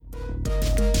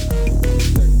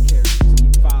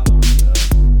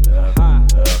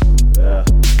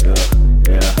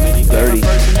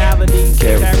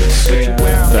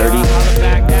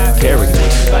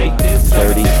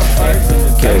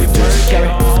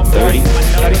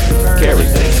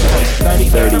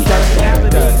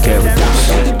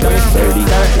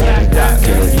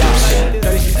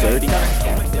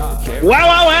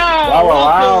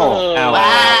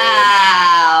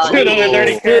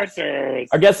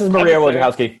Our guest is Maria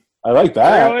Wojciechowski. I like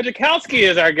that. Maria Wojciechowski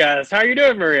is our guest. How are you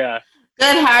doing, Maria?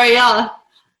 Good. How are y'all?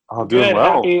 Oh, doing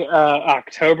well. Happy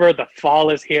October. The fall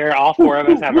is here. All four of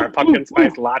us have our pumpkin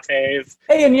spice lattes.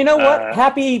 Hey, and you know what?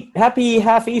 Happy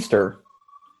half Easter.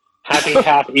 Happy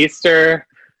half Easter.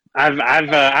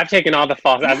 I've taken all the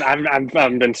fall.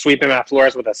 I've been sweeping my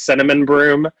floors with a cinnamon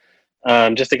broom.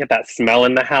 Just to get that smell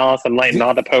in the house. I'm lighting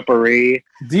all the potpourri.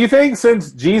 Do you think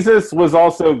since Jesus was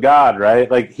also God, right?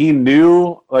 Like he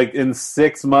knew, like in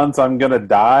 6 months I'm gonna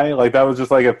die. Like that was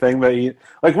just like a thing that he,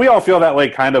 like we all feel that way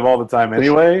kind of all the time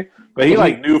anyway. But he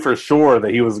like knew for sure that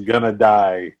he was gonna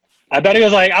die. I bet he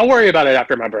was like, I'll worry about it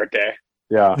after my birthday.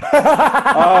 Yeah.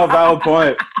 Oh, valid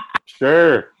point.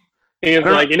 Sure. He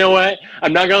was like, you know what?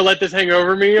 I'm not gonna let this hang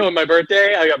over me on my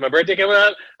birthday. I got my birthday coming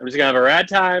up. I'm just gonna have a rad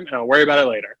time, and I'll worry about it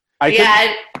later.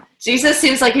 Jesus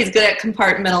seems like he's good at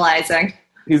compartmentalizing.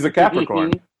 He's a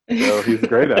Capricorn, so he's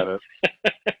great at it.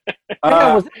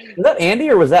 Was that Andy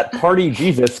or was that Party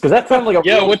Jesus? Because that sounds like a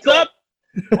Yo, what's up?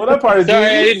 What up, Party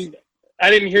Jesus?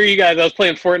 I didn't hear you guys. I was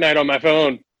playing Fortnite on my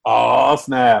phone. Oh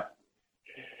snap!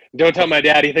 Don't tell my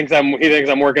dad. He thinks I'm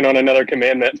working on another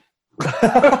commandment.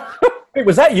 Wait,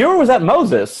 was that you or was that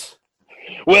Moses?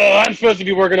 Well, I'm supposed to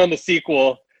be working on the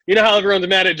sequel. You know how everyone's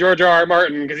mad at George R.R.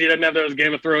 Martin because he doesn't have those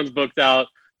Game of Thrones books out.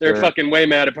 They're fucking way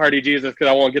mad at Party Jesus because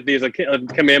I won't get these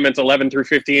commandments 11 through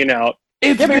 15 out.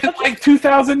 It's been like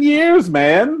 2,000 years,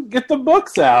 man. Get the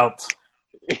books out.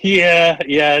 Yeah.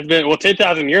 It's been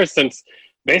 10,000 years since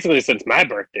my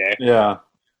birthday. Yeah.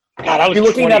 God, I was. Are you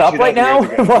looking that up right now?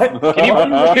 What?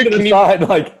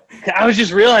 I was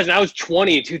just realizing I was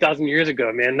 20 2,000 years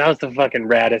ago, man. That was the fucking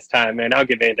raddest time, man. I'll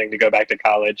give anything to go back to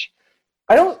college.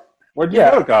 Where'd you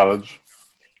go to college?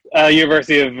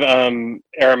 University of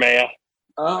Aramea.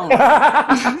 Oh.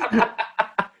 I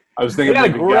was thinking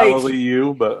maybe Galilee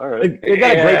U, but all right. They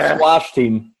got a great squash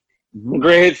team.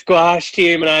 Great squash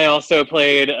team, and I also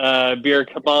played beer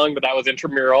pong, but that was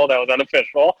intramural. That was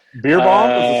unofficial. Beer bong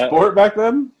was a sport back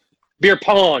then? Beer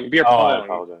pong. Oh, I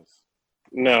apologize.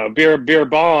 No, beer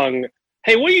bong.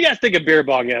 Hey, what do you guys think of beer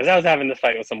bong is? I was having this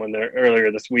fight with someone there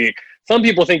earlier this week. Some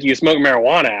people think you smoke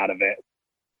marijuana out of it.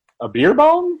 A beer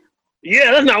bong?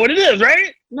 Yeah, that's not what it is,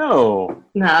 right? No.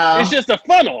 It's just a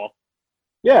funnel.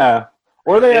 Yeah.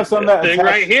 Or they have some that... thing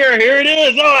right here. Here it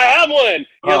is. Oh, I have one.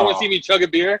 You guys want to see me chug a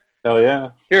beer? Hell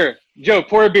yeah. Here, Joe,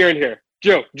 pour a beer in here.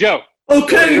 Joe.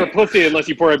 Okay. You're a pussy unless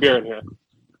you pour a beer in here.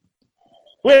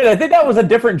 Wait, I think that was a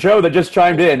different Joe that just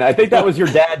chimed in. I think that was your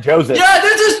dad, Joseph. Yeah,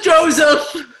 this is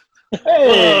Joseph.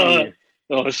 Hey.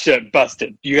 Oh, shit.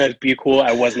 Busted. You guys be cool.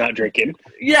 I was not drinking.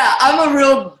 Yeah, I'm a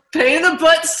real pain in the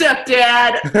butt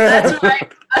stepdad. That's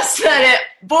right. I said it.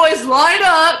 Boys, line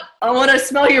up. I want to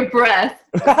smell your breath.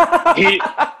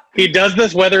 He does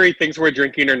this whether he thinks we're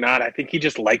drinking or not. I think he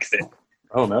just likes it.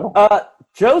 Oh, no.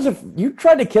 Joseph, you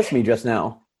tried to kiss me just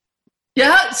now.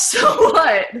 Yeah, so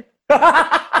what?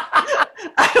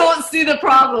 I don't see the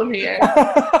problem here.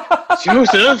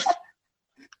 Joseph?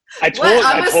 I'm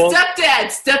a stepdad.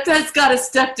 Stepdad's got a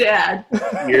stepdad.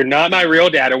 You're not my real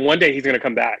dad, and one day he's going to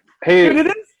come back. Hey, dude,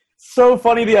 it is so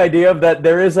funny, the idea of that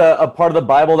there is a part of the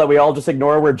Bible that we all just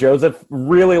ignore where Joseph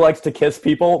really likes to kiss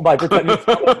people by pretending to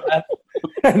smell breath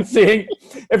and seeing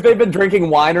if they've been drinking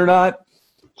wine or not.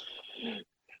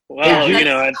 Well,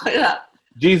 Yeah.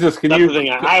 Jesus, that's the thing.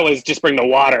 I always just bring the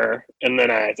water, and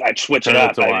then I switch it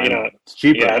up. It's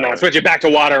cheaper. Yeah, and I switch it back to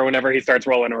water whenever he starts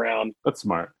rolling around. That's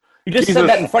smart. You just said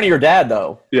that in front of your dad,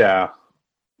 though. Yeah.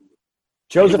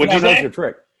 Joseph knows your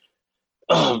trick.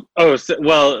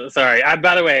 Well, sorry.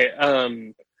 By the way,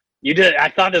 you did. I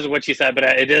thought this is what you said, but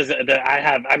it is.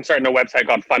 I'm starting a website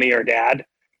called Funny or Dad.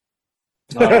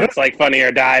 It's like Funny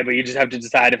or Die, but you just have to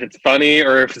decide if it's funny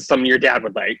or if it's something your dad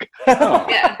would like. Oh,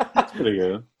 yeah, that's pretty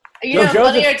good.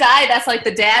 Funny or Die. That's like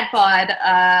the dad bod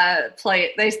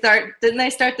play. Didn't they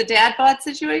start the dad bod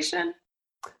situation?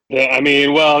 Yeah, I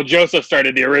mean, well, Joseph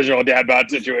started the original dad bod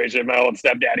situation. My old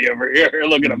stepdaddy over here.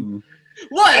 Look at him.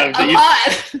 What? I'm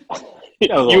hot.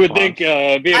 You would think being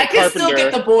a carpenter. I can still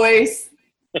get the boys.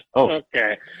 Oh,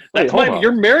 okay. That's why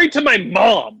you're married to my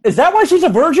mom. Is that why she's a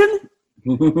virgin?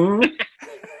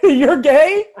 You're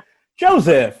gay?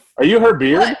 Joseph. Are you her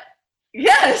beard? What?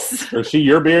 Yes. Or is she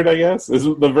your beard, I guess? Is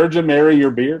the Virgin Mary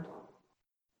your beard?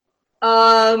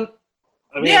 I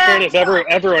mean, Yeah. in fairness,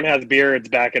 everyone has beards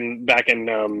back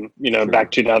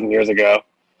 2,000 years ago.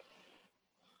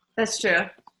 That's true.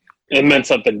 It meant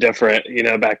something different,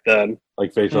 back then.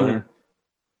 Like facial Mhm. hair?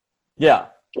 Yeah.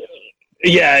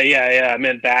 Yeah. It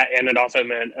meant that, and it also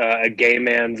meant a gay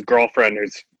man's girlfriend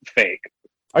who's fake.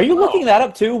 Are you looking that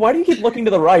up too? Why do you keep looking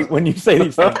to the right when you say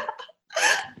these things?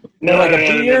 No, Like no, a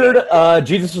no, no, beard. no.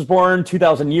 Jesus was born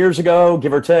 2,000 years ago,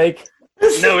 give or take.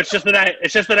 No, it's just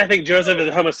that I think Joseph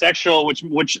is homosexual, which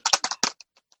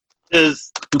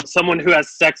is someone who has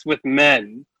sex with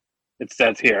men. It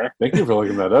says here. Thank you for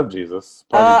looking that up, Jesus.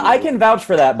 I can vouch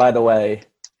for that, by the way.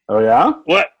 Oh, yeah?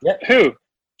 What? Yeah. Who?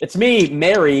 It's me,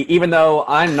 Mary, even though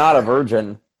I'm not a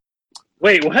virgin.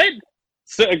 Wait, what?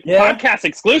 So, Yeah. podcast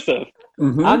exclusive.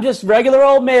 Mm-hmm. I'm just regular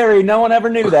old Mary. No one ever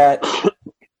knew that.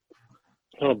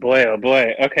 Oh boy!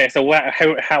 Okay, so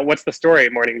what's the story,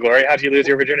 Morning Glory? How'd you lose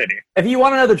your virginity? If you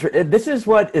want to know the truth, this is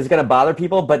what is going to bother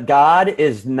people, but God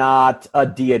is not a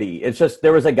deity. It's just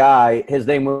there was a guy. His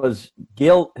name was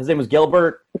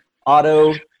Gilbert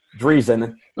Otto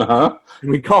Driesen. Uh-huh.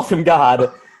 We called him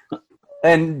God,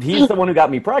 and he's the one who got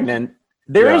me pregnant.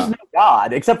 There is no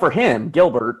God except for him,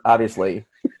 Gilbert, obviously.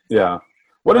 Yeah.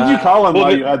 What did you call him well,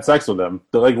 while you had sex with him?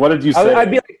 Like, what did you say? I'd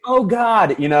be like, "Oh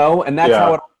God," and that's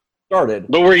how it started.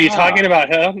 But were you talking about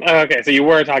him? Oh, okay, so you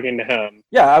were talking to him.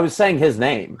 Yeah, I was saying his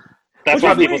name. That's Which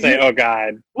why is people weird. say, "Oh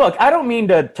God." Look, I don't mean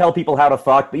to tell people how to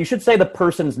fuck, but you should say the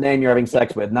person's name you're having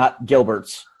sex with, not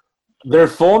Gilbert's. Their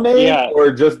full name Yeah.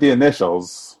 or just the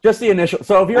initials? Just the initial.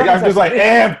 So if you're Like, having I'm just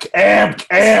sex like,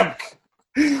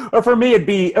 amp. or for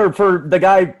me, or for the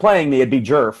guy playing me, it'd be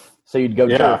Jerf. So you'd go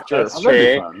Yeah, Jerf. that's that'd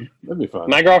be true. fun. That'd be fun.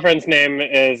 My girlfriend's name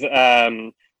is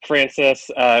Francis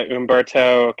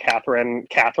Umberto Catherine.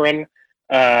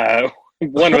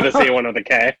 One with a C, one with a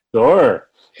K. Sure.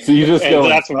 So you just And go.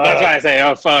 that's why I say,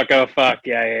 oh fuck,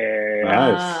 yeah.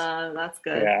 Nice. That's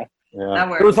good. Yeah. Yeah. That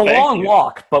works. It was a Thank long you.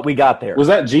 walk, but we got there. Was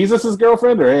that Jesus'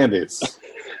 girlfriend or Andy's?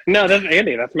 No, that's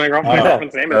Andy. That's my girlfriend. Oh, My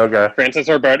girlfriend's name is okay.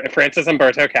 Francis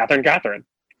Umberto Catherine.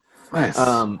 Nice.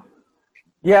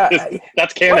 Yeah.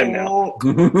 That's canon now.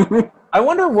 I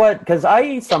wonder because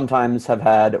I sometimes have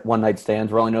had one night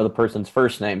stands where I only know the person's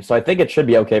first name, so I think it should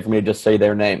be okay for me to just say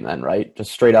their name then, right?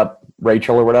 Just straight up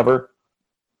Rachel or whatever.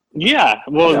 Yeah.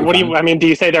 Well, Yeah, what do you? I mean, do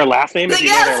you say their last name? So, If you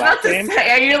yeah, know I their was about last to name?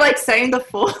 say, are you like saying the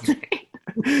full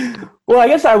name? Well, I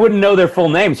guess I wouldn't know their full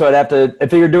name, so I'd have to.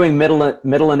 If you're doing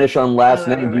middle initial and last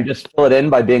Oh, name, right. you just fill it in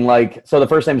by being like, so the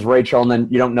first name's Rachel, and then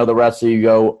you don't know the rest, so you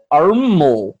go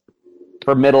Armel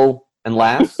for middle and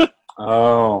last.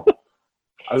 Oh.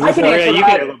 I can answer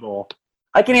that.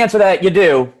 I can answer that. You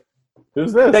do.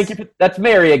 Who's this? Thank you. That's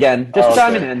Mary again. Just Oh,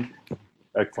 chiming okay. in.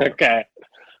 Excellent. Okay.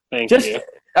 Thank Just, you.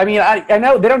 I mean, I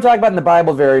know they don't talk about it in the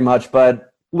Bible very much,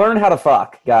 but learn how to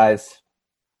fuck, guys.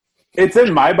 It's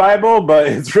in my Bible, but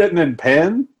it's written in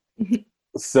pen,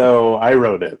 so I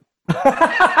wrote it.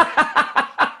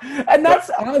 And that's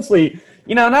honestly,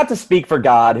 not to speak for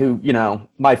God, who,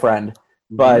 my friend,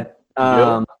 but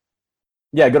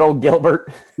yeah, good old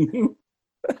Gilbert.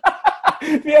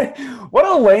 Yeah, what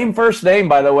a lame first name,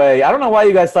 by the way. I don't know why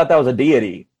you guys thought that was a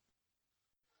deity.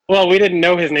 Well, we didn't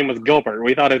know his name was Gilbert.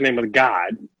 We thought his name was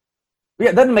God. Yeah,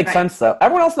 it doesn't make Right. sense though.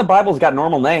 Everyone else in the Bible's got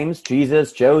normal names: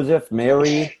 Jesus, Joseph,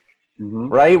 Mary. Mhm.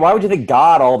 Right? Why would you think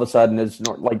God all of a sudden is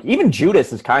like even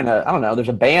Judas is kind of I don't know. There's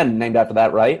a band named after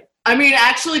that, right? I mean,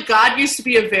 actually, God used to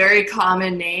be a very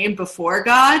common name before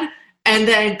God, and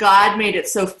then God made it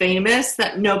so famous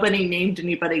that nobody named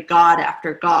anybody God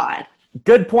after God.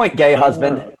 Good point, gay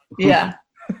husband. Yeah.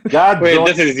 God Wait, joined-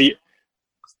 this is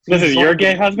your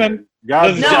gay husband?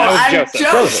 God This is No, That was I'm Joseph.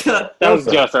 Joseph. That was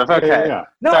Joseph. Okay. Yeah.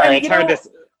 No, Sorry, and, it's hard to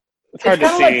kinda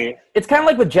see. it's kind of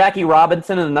like with Jackie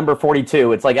Robinson and the number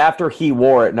 42. It's like after he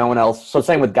wore it, no one else. So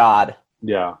same with God.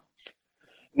 Yeah.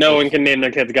 No one can name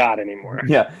their kids God anymore.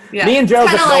 Yeah. Yeah. Me and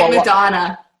Joseph Kind of know like a lot-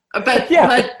 Madonna. But,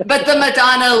 Yeah. but the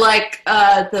Madonna, like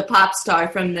the pop star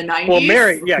from the 90s. Well,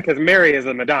 Mary, yeah, because Mary is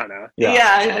a Madonna.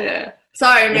 Yeah.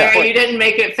 Sorry, Mary, Yeah. you didn't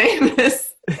make it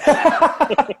famous.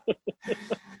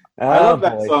 I Oh, love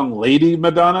that boy. song, Lady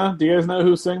Madonna. Do you guys know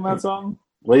who sang that song?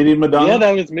 Lady Madonna? Yeah,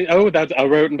 that was me. Oh, I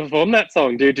wrote and performed that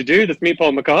song. That's me,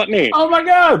 Paul McCartney. Oh my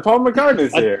God, Paul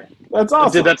McCartney's here. That's awesome.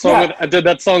 I did that song. Yeah. I did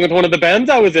that song with one of the bands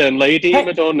I was in. Lady Hey,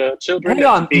 Madonna, children. Hang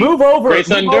on, at the beat. move over. Grace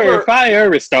Move under over,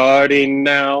 fire is starting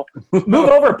now. move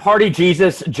over, Party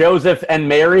Jesus, Joseph, and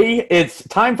Mary. It's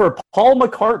time for Paul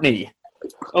McCartney.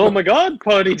 Oh my God,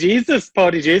 Party Jesus.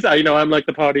 I'm like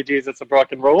the Party Jesus of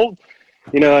rock and roll.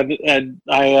 I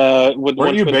would Weren't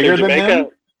once you went bigger to than Jamaica. him?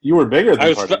 You were bigger I than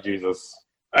was Party fu- Jesus.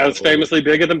 I was famously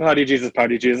bigger than Party Jesus.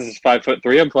 Party Jesus is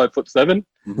 5'3". I'm 5'7".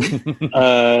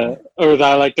 Or as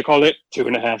I like to call it,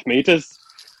 2.5 meters.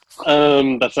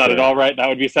 That's not at all right. That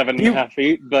would be 7.5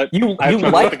 feet. But I have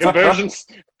trouble with the conversions.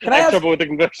 I have trouble with the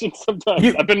conversions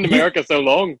sometimes. I've been in America so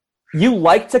long. You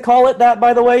like to call it that,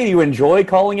 by the way? You enjoy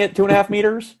calling it 2.5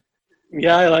 meters?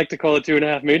 Yeah, I like to call it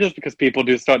 2.5 meters because people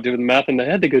do start doing the math in their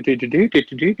head. They go do,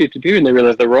 and they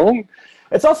realize they're wrong.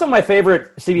 It's also my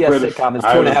favorite CBS sitcom is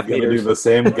 2.5 meters. Do the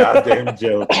same goddamn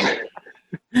joke.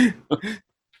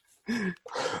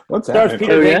 What's Stars happening?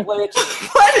 Peter Dinklage.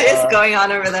 What is going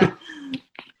on over there?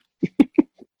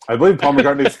 I believe Paul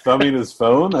McCartney's thumbing his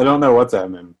phone. I don't know what's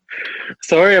happening.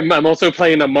 Sorry, I'm also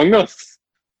playing Among Us.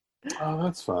 Oh,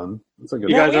 that's fun. That's a good.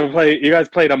 You guys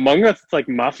played Among Us? It's like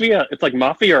Mafia. It's like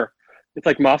Mafia. It's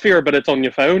like Mafia, but it's on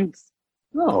your phones.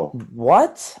 No.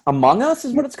 What? Among Us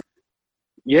is what it's called?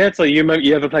 Yeah, it's like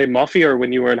you ever played Mafia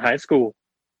when you were in high school?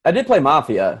 I did play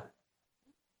Mafia.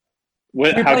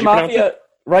 What, Do you how'd play you pronounce Mafia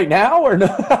right now or no?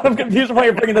 I'm confused why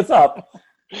you're bringing this up.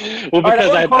 Well, All right,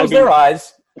 because everyone close their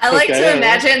eyes. I like Okay, to yeah.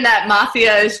 imagine that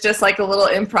Mafia is just like a little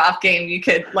improv game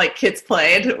kids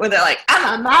played where they're like,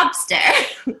 I'm a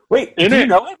mobster. Wait, Isn't do you it?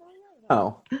 know it?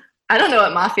 No. I don't know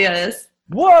what Mafia is.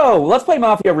 Whoa, let's play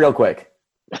Mafia real quick.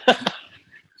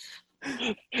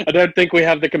 I don't think we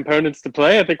have the components to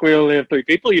play. I think we only have 3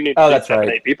 people. You need Oh, to that's 7,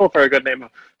 right. 8 people for a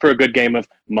good game of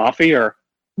Mafia.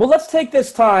 Well, let's take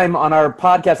this time on our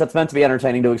podcast that's meant to be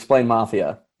entertaining to explain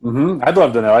Mafia. Mm-hmm. I'd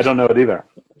love to know. I don't know it either.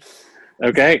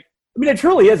 Okay. I mean, it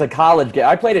truly is a college game.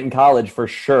 I played it in college for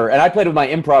sure, and I played with my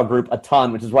improv group a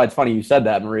ton, which is why it's funny you said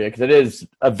that, Maria, because it is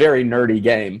a very nerdy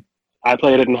game. I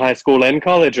played it in high school and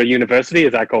college, or university,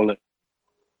 as I call it.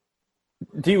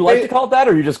 Do you like to call it that,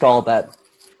 or you just call it that?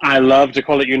 I love to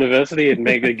call it university. It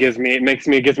gives me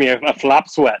a flop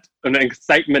sweat, an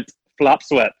excitement flop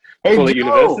sweat. Hey, Call it Joe.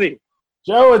 university.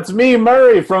 Joe, it's me,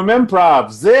 Murray from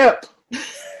Improv. Zip.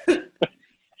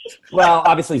 Well,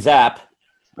 obviously Zap.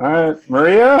 All right,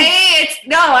 Maria. Hey,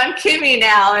 I'm Kimmy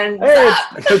now, and Hey,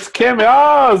 it's Kimmy.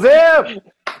 Oh, Zip.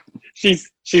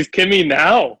 She's Kimmy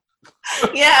now.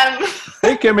 yeah,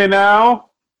 Hey, Kimmy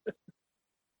now.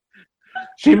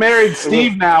 She married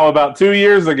Steve now about 2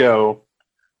 years ago.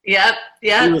 yep. She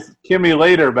was Kimmy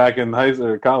later back in high school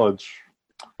or college.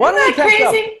 Why don't we Isn't that catch up?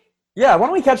 crazy? Yeah, why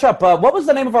don't we catch up? What was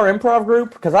the name of our improv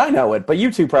group? Because I know it, but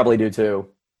you two probably do too.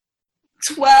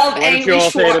 12 don't you angry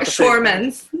all say it at the same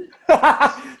shoremans.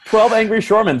 12 Angry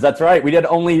Shoremans, that's right. We did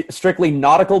only strictly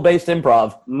nautical-based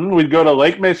improv. We'd go to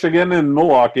Lake Michigan in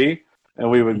Milwaukee, and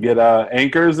we would get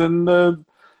anchors and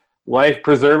life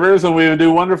preservers, and we would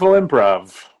do wonderful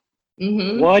improv.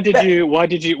 Mm-hmm. Why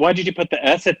did you put the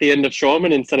S at the end of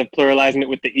Shoreman instead of pluralizing it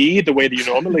with the E the way that you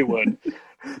normally would?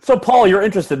 So, Paul, you're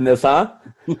interested in this, huh?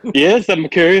 Yes, I'm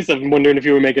curious. I'm wondering if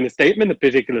you were making a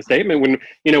particular statement. When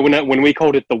we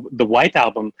called it the White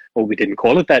Album, well, we didn't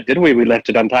call it that, did we? We left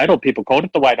it untitled. People called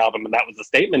it the White Album, and that was a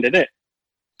statement, didn't it?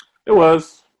 It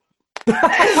was.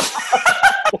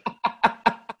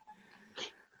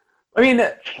 I mean,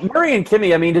 Murray and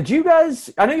Kimmy, did you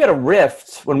guys, I know you had a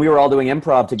rift when we were all doing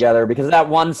improv together because of that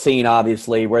one scene,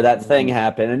 obviously, where that thing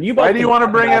happened. And you both Why do you want to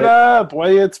bring it up?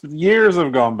 Why it's years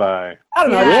have gone by. I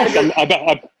don't know.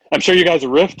 Yeah. I'm sure you guys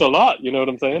riffed a lot. You know what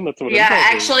I'm saying? That's what. Yeah,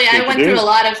 improv is. actually, I went through a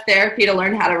lot of therapy to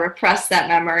learn how to repress that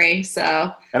memory.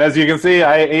 So, And as you can see,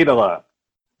 I ate a lot.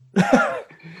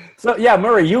 So, yeah,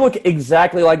 Murray, you look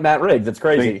exactly like Matt Riggs. It's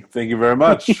crazy. Thank you very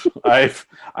much. I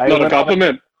Not a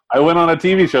compliment. I went on a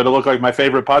TV show to look like my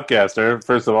favorite podcaster.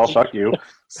 First of all, fuck you.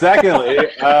 Secondly,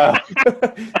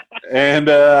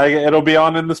 it'll be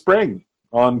on in the spring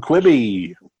on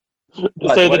Quibi.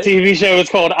 So the TV show is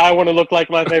called "I Want to Look Like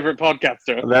My Favorite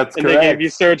Podcaster." That's and correct. they gave you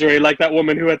surgery like that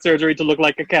woman who had surgery to look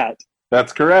like a cat.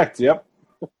 That's correct. Yep.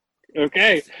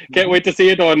 Okay, can't wait to see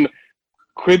it on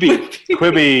Quibi.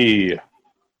 Quibi.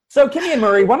 So, Kimmy and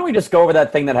Murray, why don't we just go over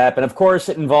that thing that happened? Of course,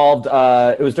 it involved,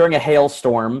 it was during a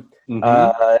hailstorm,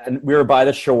 and we were by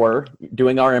the shore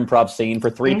doing our improv scene for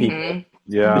 3 people.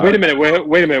 Yeah. Wait a minute.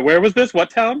 Where was this? What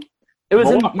town? It was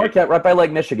in Milwaukee. Marquette, right by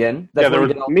Lake Michigan. That's Yeah, where there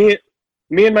we did all-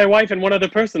 Me and my wife and one other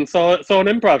person saw an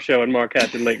improv show in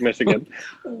Marquette in Lake Michigan.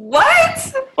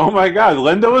 what? Oh my God,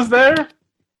 Linda was there?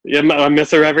 Yeah, I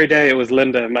miss her every day. It was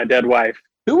Linda, my dead wife,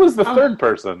 Who was the third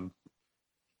person?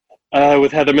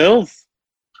 with Heather Mills,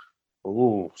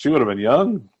 Ooh, she would have been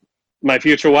young. my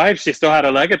future wife. She still had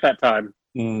a leg at that time.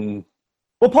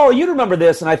 Well, Paul, you'd remember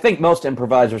this, and I think most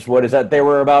improvisers would, is that there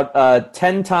were about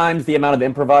 10 times the amount of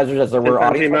improvisers as there were The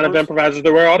audience amount of members. improvisers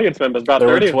there were audience members. About There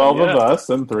 30 were 12 of them, of us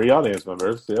and 3 audience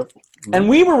members. Yep. And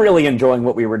we were really enjoying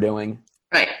what we were doing.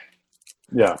 Right.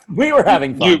 Yeah. We were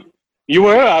having fun. You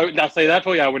were. I'll say that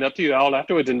for you. I went up to you all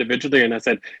afterwards individually, and I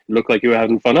said, "You look like you were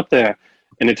having fun up there."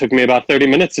 And it took me about 30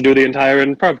 minutes to do the entire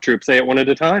improv troupe. Say it one at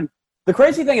a time. The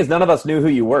crazy thing is none of us knew who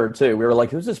you were, too. We were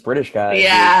like, who's this British guy?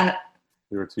 Yeah.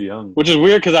 You were too young. Which is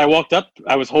weird because I walked up,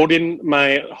 I was holding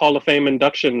my Hall of Fame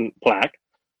induction plaque,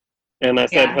 and I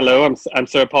said, Yeah. "Hello, I'm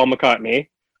Sir Paul McCartney."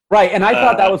 Right, and I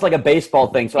thought that was like a baseball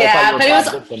thing, so Yeah, I thought but you were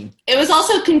Bob Gibson. It was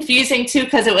also confusing too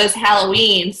because it was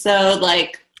Halloween, so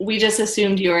like we just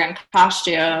assumed you were in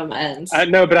costume and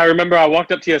No, but I remember I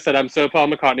walked up to you and said, "I'm Sir Paul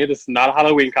McCartney. This is not a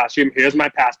Halloween costume. Here's my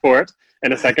passport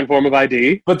and a second form of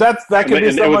ID." But that could be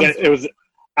And someone's... it was.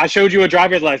 I showed you a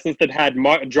driver's license that had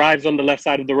drives on the left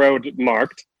side of the road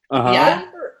marked. Uh-huh. yeah.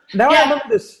 Now I Yeah. remember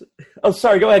this. Oh,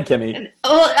 sorry, go ahead, Kimmy.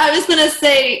 Oh, I was gonna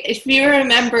say if you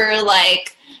remember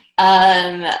like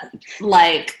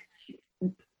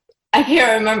I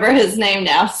can't remember his name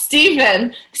now.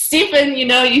 Stephen,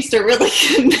 used to really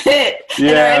commit in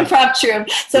Yeah. our improv troupe.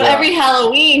 So Yeah. every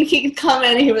Halloween he'd come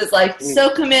in, he was like so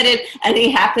committed, and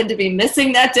he happened to be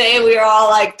missing that day. We were all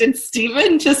like, did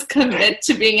Stephen just commit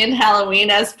to being in Halloween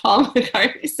as Paul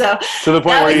McCartney? So To the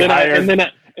point That where was- you And then,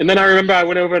 hired... and then I remember I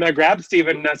went over and I grabbed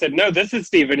Steven and I said, "No, this is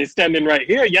Steven. He's standing right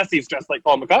here. Yes, he's dressed like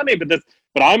Paul McCartney,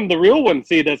 but I'm the real one.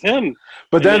 See, that's him."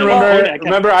 But And then then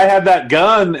remember I had that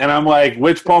gun, and I'm like,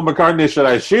 which Paul McCartney should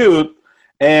I shoot?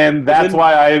 And that's then-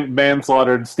 why I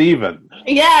manslaughtered Steven.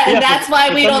 yeah, and Yeah, that's for- why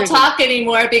for we some don't reason- talk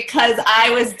anymore because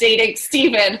I was dating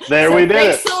Stephen. There So we did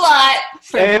thanks it. a lot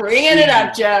for And bringing it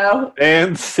up, Joe.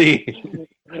 And see,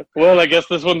 Well, I guess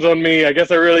this one's on me. I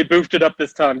guess I really boofed it up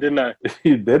this time, didn't I?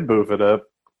 you did boof it up.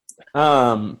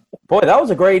 Boy, that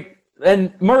was a great.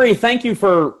 And Murray, thank you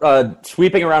for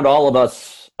sweeping around all of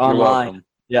us You're online. welcome.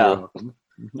 Yeah. You're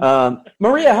welcome.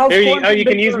 Maria, how's Here, you quarantine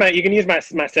can been use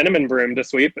for- my cinnamon broom to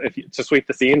sweep to sweep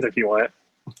the scenes if you want.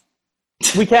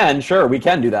 We can, sure, we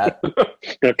can do that.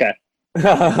 Okay.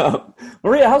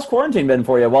 Maria, how's quarantine been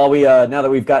for you? While we now that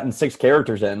we've gotten 6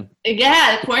 characters in.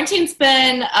 Yeah, quarantine's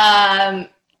been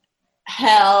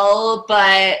hell,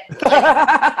 but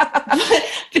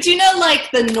you know, like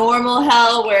the normal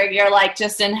hell where you're like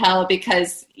just in hell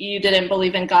because you didn't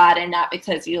believe in God and not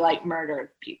because you like murdered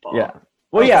people. Yeah.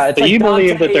 Well, yeah, it's So like you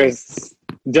believe that Dante's- there's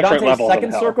different Dante's levels second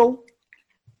of hell. circle.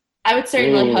 I would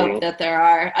certainly Ooh. hope that there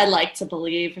are. I'd like to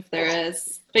believe if there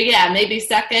is, but yeah, maybe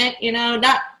second. You know,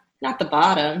 not the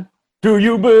bottom. Do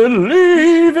you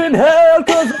believe in hell?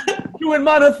 'Cause I'm doing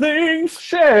minor things.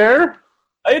 Cher.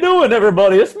 How you doing,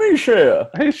 everybody? It's me, Cher.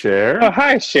 Hey, Cher. Oh,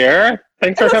 hi, Cher.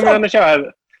 Thanks for Hey, what's coming up? on the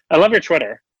show. I love your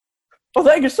Twitter. Well,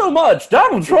 thank you so much.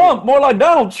 Donald Trump, more like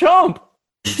Donald Chump.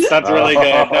 That's really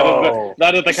good. Oh.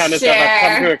 That is the kind of stuff I've come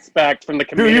Cher. to expect from the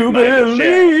Do comedic you mind of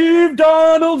Cher. believe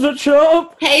Donald's a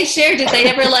chump? Hey, Cher, did they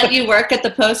ever let you work at the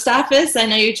post office? I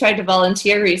know you tried to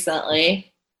volunteer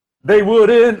recently. They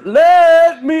wouldn't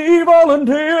let me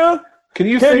volunteer. Can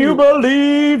you Can sing? you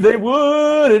believe they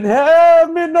wouldn't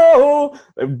have me know?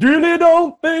 They really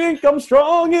don't think I'm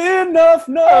strong enough,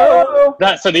 no.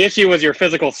 So the issue was your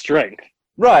physical strength.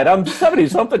 Right, I'm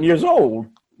 70-something years old.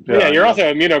 Yeah, you're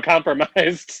also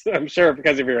immunocompromised, I'm sure,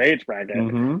 because of your age bracket.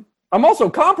 Mm-hmm. I'm also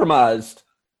compromised.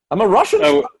 I'm a Russian.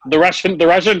 So the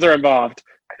Russians are involved.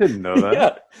 I didn't know that.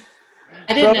 Yeah.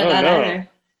 I didn't know Oh, that no. either.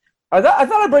 I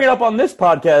thought I'd bring it up on this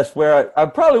podcast where I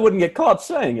probably wouldn't get caught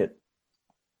saying it.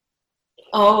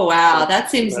 Oh, wow. That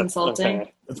seems That's insulting.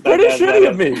 okay. It's pretty That- shitty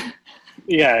that of me.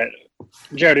 Yeah.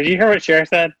 Joe, did you hear what Cher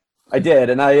said? I did,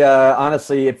 and I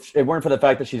honestly, if it weren't for the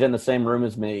fact that she's in the same room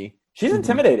as me, she's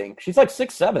intimidating. She's like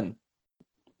 6'7".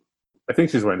 I think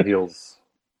she's wearing heels.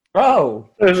 Oh,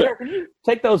 Those are- Cher, can you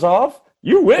take those off?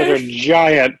 You Those are wish.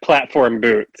 giant platform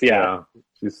boots. Yeah.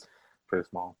 She's pretty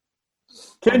small.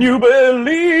 Can you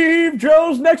believe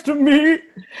Joe's next to me?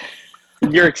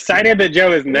 You're excited that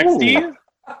Joe is next to you?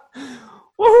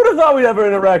 Well, who'd have thought we'd ever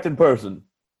interact in person?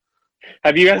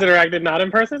 Have you guys interacted not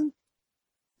in person?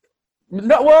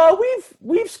 No, well,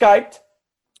 we've Skyped.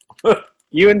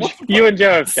 You and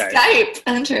Joe have Skype. Skype.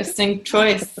 Interesting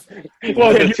choice. What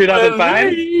was Can it, you 2005?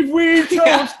 believe we chose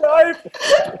Yeah.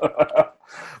 Skype?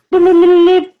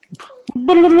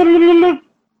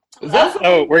 Is that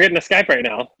Oh, we're getting a Skype right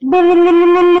now.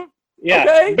 Yeah.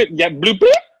 Okay. But, yeah, bloop,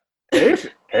 bloop.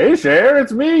 Hey, Cher,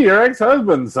 it's me, your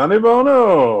ex-husband, Sonny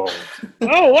Bono.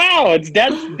 Oh, wow. It's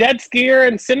dead skier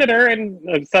and senator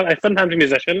and sometimes a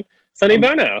musician, Sonny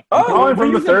Bono. I'm calling we're from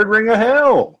the using- third ring of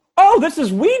hell. Oh, this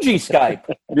is Ouija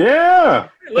Skype. Yeah.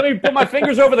 Let me put my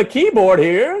fingers over the keyboard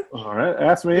here. All right,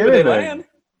 ask me See where they anything. land.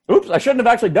 Oops, I shouldn't have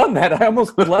actually done that. I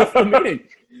almost left the meeting.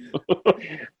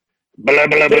 Blah,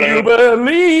 blah, Can you blah.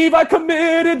 believe I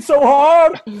committed so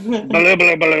hard? Blah,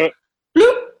 blah, blah.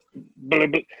 Bloop. Blah,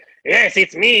 blah. Yes,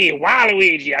 it's me,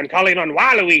 Waluigi. I'm calling on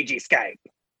Waluigi Skype.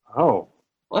 Oh.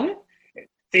 What?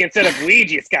 See, instead of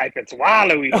Luigi Skype, it's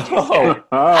Waluigi Oh. Skype.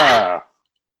 Ah.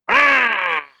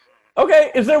 Ah!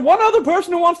 Okay, is there one other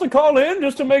person who wants to call in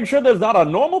just to make sure there's not a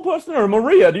normal person? Or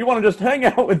Maria, do you want to just hang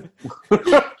out with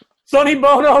Sonny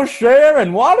Bono, Cher,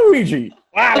 and Waluigi?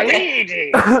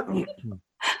 Waluigi!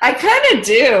 I kind of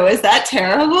do. Is that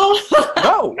terrible?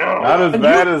 No. Not No. as And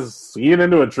bad as skiing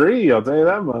into a tree, I'll tell you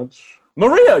that much.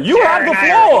 Maria, you Cher have and the I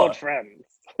are floor. old friends.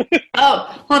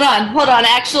 Oh, hold on.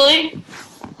 Actually,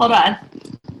 hold on.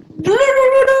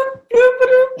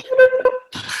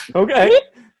 Okay.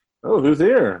 Oh, who's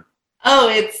here? Oh,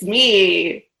 it's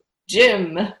me,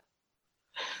 Jim.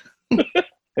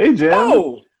 Hey, Jim.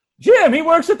 Oh, Jim, he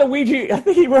works at the Ouija. I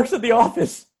think he works at the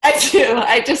office. I do.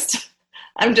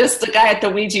 I'm just the guy at the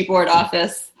Ouija board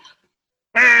office.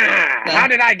 How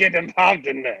did I get involved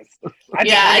in this? I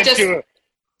just wanted to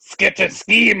get to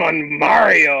scheme on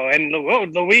Mario and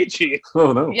Luigi.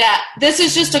 Oh, no. Yeah, this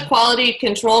is just a quality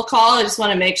control call. I just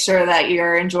want to make sure that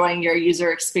you're enjoying your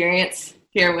user experience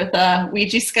here with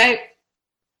Ouija Skype.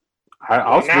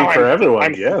 I'll speak for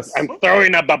everyone, yes. I'm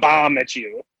throwing a bomb at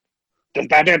you. Does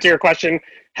that answer your question?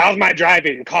 How's my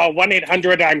driving? Call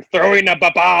 1-800. I'm throwing a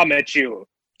bomb at you.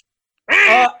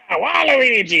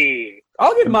 Waluigi!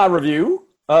 I'll give my review.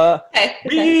 Okay.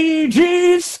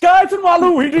 Ouija's, Skypes, and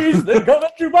Waluigi's. They come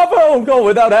into my phone call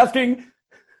without asking.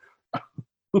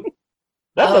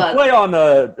 That's a play on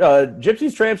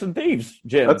Gypsies, Tramps, and Thieves,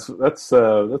 Jim. That's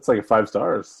like 5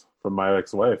 stars from my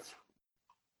ex-wife.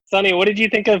 Sonny, what did you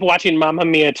think of watching Mamma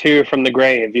Mia 2 from the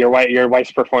grave, your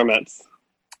wife's performance?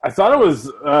 I thought it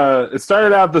was, it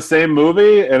started out the same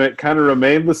movie, and it kind of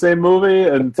remained the same movie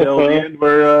until the end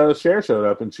where Cher showed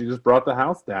up, and she just brought the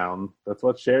house down. That's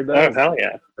what Cher Oh, does. hell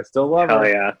yeah. I still love Hell her.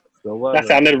 yeah. Still love That her.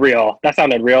 sounded real. That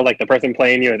sounded real, like the person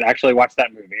playing you had actually watched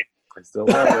that movie. I still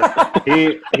love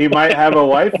it. He might have a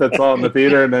wife that saw it in the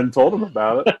theater and then told him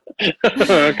about it.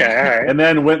 Okay, all right. And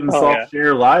then went and Oh, saw yeah.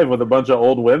 Cher live with a bunch of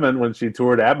old women when she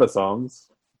toured ABBA songs.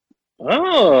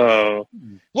 Oh.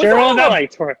 Was Cher, that what was on that a-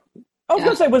 like? I was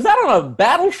going to say, was that on a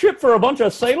battleship for a bunch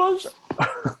of sailors?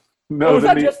 No, Or was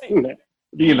that the just the...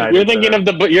 United. You're thinking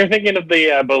of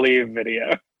the Believe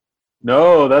video.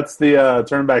 No, that's the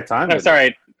Turn Back Time. I'm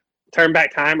sorry. Turn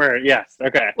Back Time or yes.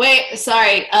 Okay. Wait,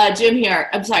 sorry, Jim here.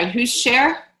 I'm sorry, who's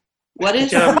Cher? What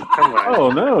is Jim, come on. Oh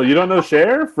no, you don't know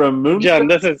Cher from Moonstruck?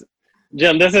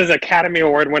 Jim, this is Academy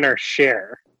Award winner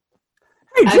Cher.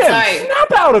 Hey, I'm Jim, sorry.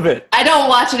 snap out of it. I don't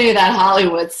watch any of that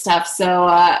Hollywood stuff, so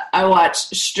I watch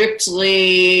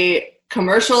strictly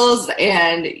commercials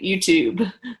and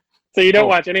YouTube. So you don't Oh.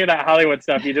 watch any of that Hollywood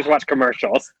stuff. You just watch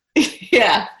commercials.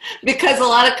 Yeah, because a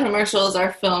lot of commercials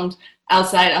are filmed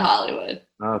outside of Hollywood.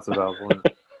 Oh, that's about one.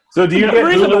 So do you No get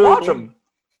reason to Hulu? watch them.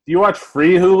 Do you watch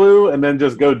free Hulu and then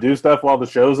just go do stuff while the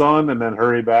show's on and then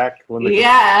hurry back when the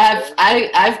Yeah,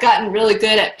 I've gotten really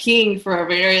good at peeing for a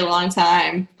very long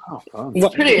time. Oh, fun.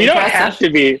 It's pretty You don't impressive.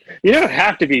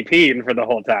 have to be peeing for the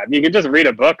whole time. You can just read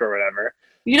a book or whatever.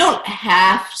 You don't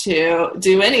have to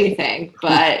do anything,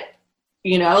 but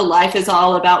life is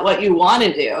all about what you want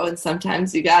to do, and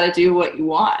sometimes you got to do what you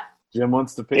want. Jim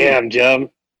wants to pee. Damn, Jim.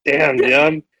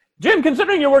 Jim,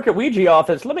 considering your work at Ouija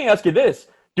office, let me ask you this.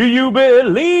 Do you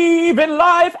believe in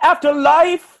life after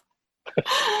life?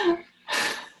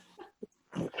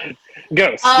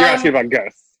 Ghosts. You're asking about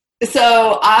ghosts.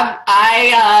 So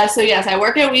so yes, I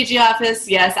work at Ouija office.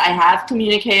 Yes, I have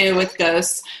communicated with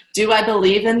ghosts. Do I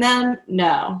believe in them?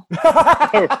 No.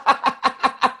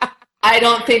 I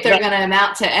don't think they're going to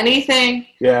amount to anything.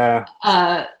 Yeah.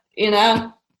 So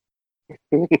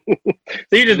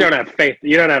you just don't have faith.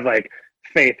 You don't have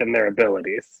faith in their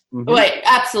abilities. Mhm. Wait,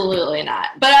 absolutely not.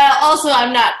 But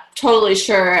I'm not totally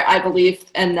sure I believe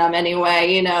in them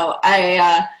anyway.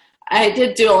 I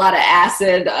did do a lot of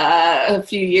acid a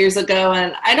few years ago,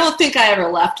 and I don't think I ever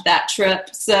left that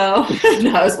trip. So who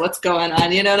knows what's going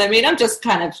on? You know what I mean? I'm just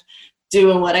kind of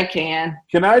doing what I can.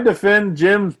 Can I defend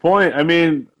Jim's point? I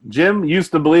mean, Jim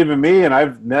used to believe in me, and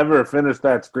I've never finished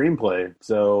that screenplay.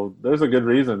 So there's a good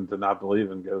reason to not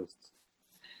believe in ghosts.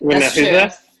 That's Who's true.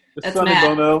 this? It's That's Sonny Matt.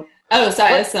 Bono. Oh,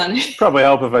 sorry, that's Sonny. Probably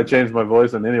help if I changed my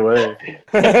voice in any way.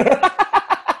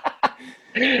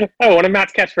 Oh, one of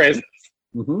Matt's catchphrases.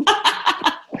 Mhm.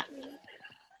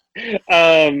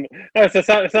 So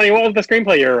Sonny, what was the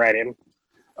screenplay you were writing?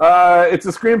 It's a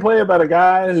screenplay about a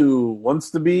guy who wants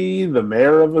to be the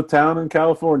mayor of a town in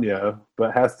California,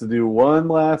 but has to do one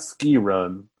last ski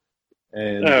run.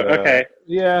 And Okay.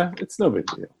 yeah, it's no big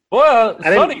deal. Well, I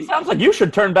didn't- Sonny, sounds like you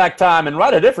should turn back time and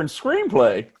write a different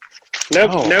screenplay.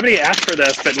 Nobody asked for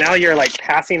this, but now you're like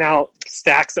passing out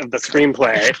stacks of the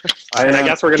screenplay, and I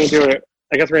guess we're gonna do it.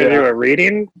 I guess we're gonna do a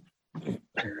reading.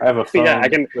 I have a phone. Yeah,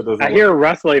 I hear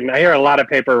rustling. I hear a lot of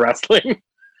paper rustling.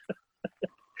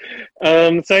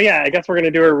 So yeah, I guess we're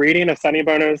gonna do a reading of Sonny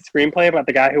Bono's screenplay about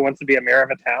the guy who wants to be a mayor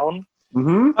of a town.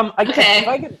 If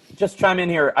I could just chime in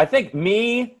here, I think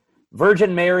me,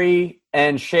 Virgin Mary,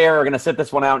 and Cher are gonna sit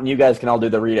this one out, and you guys can all do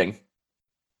the reading.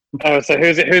 Oh, so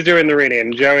who's doing the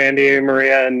reading? Joe, Andy,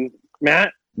 Maria, and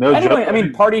Matt? No, anyway, I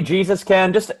mean, Party Jesus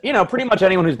can just pretty much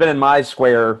anyone who's been in my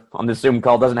square on this Zoom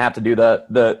call doesn't have to do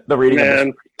the reading.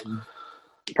 Man,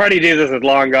 Party Jesus is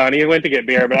long gone. He went to get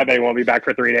beer, but I bet he won't be back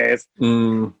for 3 days.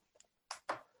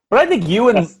 But I think you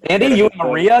and Andy, you and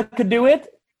Maria could do it.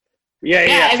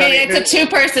 Yeah. I mean, it's a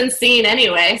 2-person scene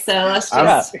anyway, so let's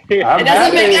just. It I'm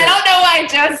doesn't make. happy. I don't know why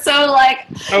Joe's so like.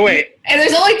 Oh wait. And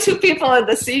there's only 2 people in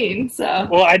the scene, so.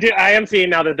 Well, I am seeing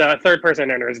now that the third person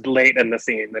enters late in the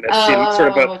scene, and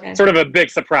it's sort of a big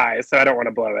surprise. So I don't want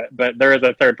to blow it, but there is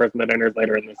a third person that enters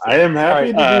later in the scene. I am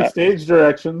happy to do stage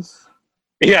directions.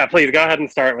 Yeah, please go ahead and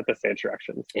start with the stage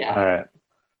directions. Yeah. All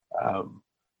right.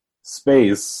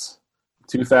 Space,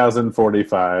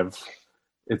 2045.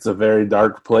 It's a very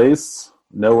dark place.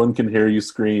 No one can hear you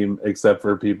scream except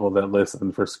for people that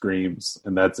listen for screams,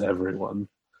 and that's everyone.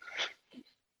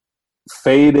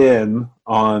 Fade in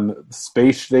on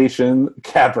Space Station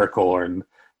Capricorn,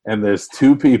 and there's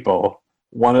 2 people.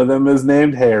 One of them is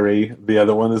named Harry, the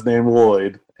other one is named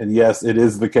Lloyd, and yes, it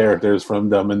is the characters from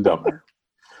Dumb and Dumber.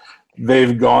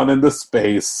 They've gone into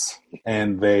space,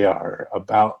 and they are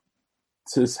about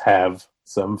to have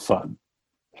some fun.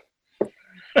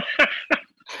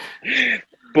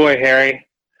 Boy, Harry,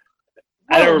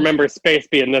 I don't remember space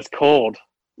being this cold.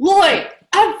 Lloyd,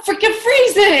 I'm freaking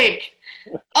freezing!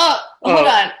 Hold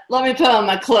on. Let me put on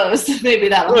my clothes. Maybe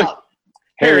that'll help.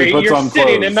 Harry, puts you're on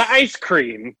sitting clothes. in the ice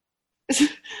cream.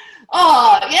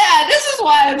 Oh, yeah, this is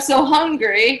why I'm so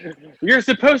hungry. You're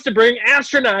supposed to bring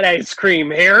astronaut ice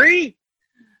cream, Harry.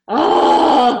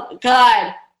 Oh,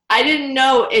 God. I didn't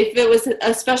know if it was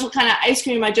a special kind of ice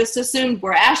cream. I just assumed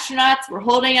we're astronauts. We're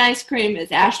holding ice cream.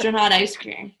 It's astronaut ice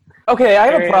cream. Okay, I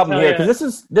have Harry, a problem I'll here tell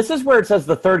because this is where it says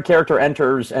the third character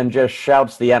enters and just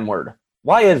shouts the N-word.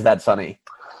 Why is that, Sonny?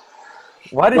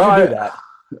 Why did you do that?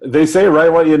 They say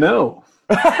write what you know.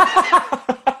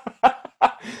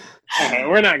 Okay,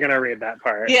 we're not going to read that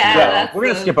part. Yeah, So, that's we're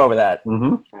going to skip over that.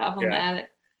 problematic.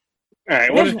 All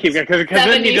right, we'll just keep going because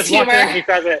then he just walks in, he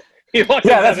says it. He walks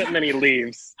in, says it, and then he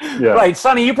leaves. Yeah. Right,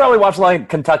 Sonny, you probably watched like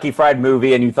Kentucky Fried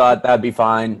Movie and you thought that'd be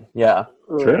fine. Yeah.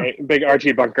 Right, big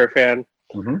Archie Bunker fan.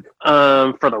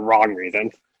 For the wrong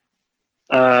reasons.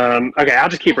 Okay, I'll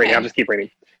just keep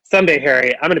reading. Someday,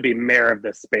 Harry, I'm going to be mayor of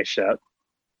this spaceship.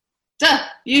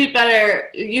 You better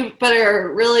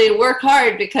really work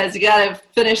hard because you got to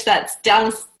finish that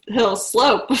downhill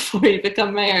slope before you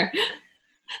become mayor.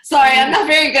 Sorry, I'm not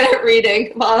very good at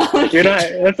reading. You're not.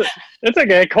 It's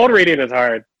okay. Cold reading is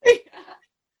hard.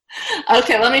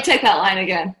 Okay, let me take that line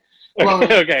again. Well,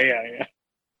 Okay, yeah.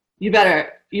 You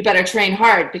better train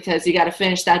hard because you got to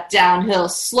finish that downhill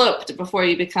slope before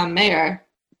you become mayor.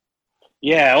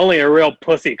 Yeah, only a real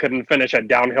pussy couldn't finish a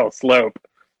downhill slope.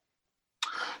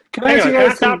 Can I ask you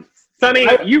guys stop? Sonny,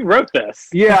 you wrote this.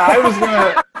 Yeah, I was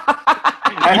gonna.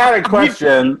 I had a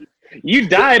question. You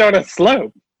died on a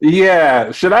slope.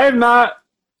 Yeah, should I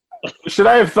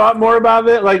have thought more about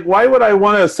it? Like, why would I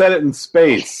want to set it in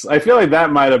space? I feel like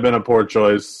that might have been a poor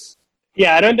choice.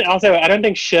 Yeah, I don't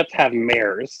think ships have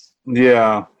mayors.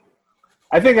 Yeah.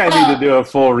 I think I need to do a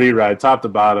full rewrite, top to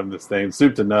bottom, this thing,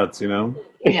 soup to nuts, you know?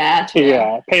 Yeah. True.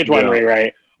 Yeah, page 1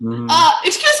 rewrite.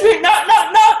 Excuse me.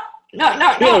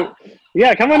 No.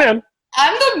 Yeah, come on in.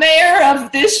 I'm the mayor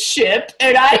of this ship,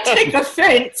 and I take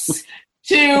offense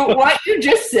to what you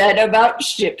just said about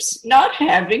ships not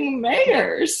having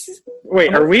mayors.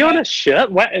 Wait, are we on a ship?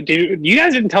 What? You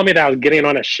guys didn't tell me that I was getting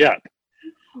on a ship.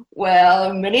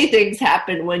 Well, many things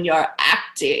happen when you're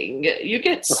acting. You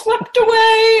get swept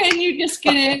away, and you just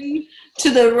get into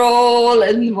the role,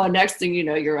 and well, next thing you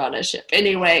know, you're on a ship.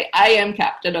 Anyway, I am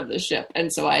captain of the ship,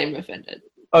 and so I am offended.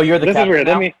 Oh, you're the This is captain weird.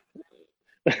 now?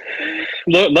 Let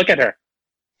me look at her.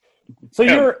 So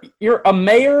you're a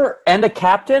mayor and a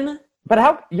captain, but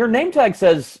how your name tag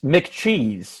says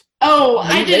McCheese? Oh, Are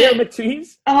I you didn't. Mayor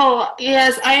McCheese? Oh,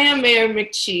 yes, I am Mayor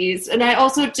McCheese, and I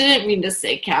also didn't mean to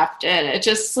say captain. It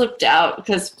just slipped out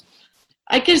because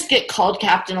I just get called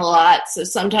captain a lot, so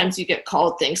sometimes you get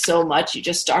called things so much you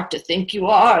just start to think you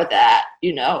are that,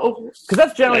 you know? Because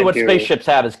that's generally I what do. spaceships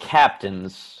have is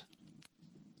captains.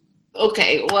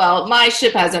 Okay, well, my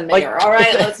ship has a mayor, all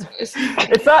right? It's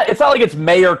not like it's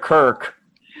Mayor Kirk.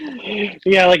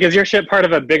 Yeah, like is your ship part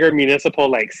of a bigger municipal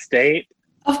like state?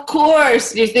 Of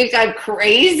course. Do you think I'm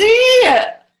crazy?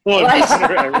 Well, Right.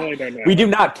 I really don't know. We do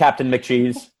not, Captain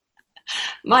McCheese.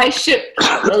 My ship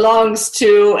belongs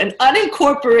to an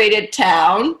unincorporated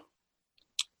town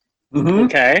Mhm.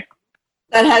 Okay,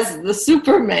 that has the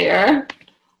super mayor.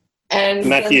 and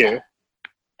that's you.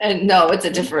 And no, it's a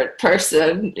different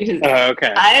person.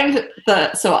 Okay. I'm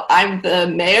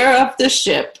the mayor of the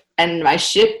ship, and my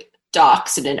ship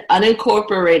docks in an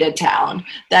unincorporated town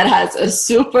that has a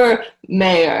super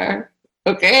mayor.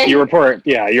 Okay? You report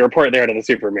there to the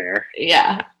super mayor.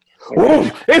 Yeah. Ooh,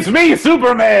 it's me,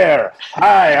 Super Mayor.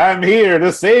 Hi, I'm here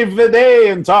to save the day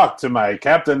and talk to my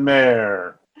Captain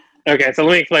Mayor. Okay, so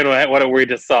let me explain what we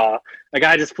just saw. A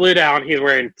guy just flew down. He's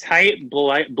wearing tight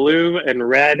blue and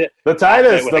red, The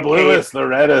tightest, with the a bluest, the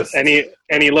reddest. and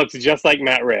he looks just like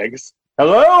Matt Riggs.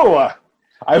 Hello!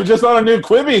 I'm just on a new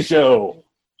Quibi show.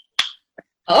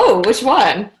 Oh, which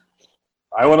one?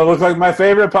 I want to look like my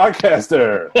favorite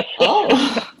podcaster.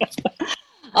 Oh.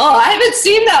 Oh, I haven't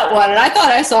seen that one, and I thought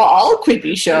I saw all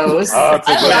Quibi shows. Oh, it's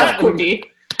a I good love one. Quibi.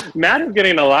 Matt is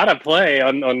getting a lot of play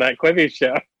on that Quibi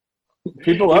show.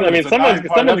 People love I it. mean, It's a someone's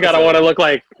 9-part got to episode. want to look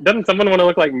like. Doesn't someone want to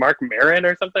look like Mark Maron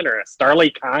or something, or a Starly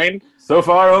Kine? So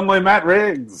far, only Matt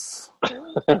Riggs.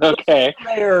 Okay.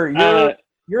 Mayor,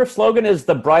 your slogan is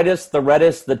the brightest, the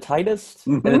reddest, the tightest,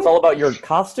 Mhm. and it's all about your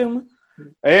costume.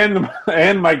 And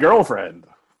my girlfriend.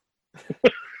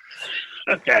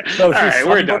 Okay. So All she's right,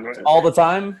 we're done sunburnt with it. all the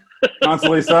time.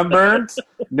 Constantly sunburned.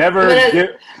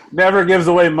 Never gives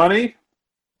away money.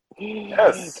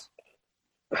 Yes.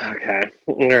 Okay.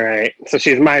 All right. So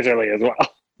she's miserly as well.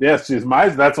 Yes, she's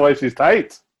that's why she's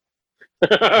tight.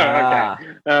 Okay. Ah.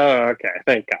 Oh, okay.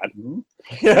 Thank God.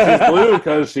 She's blue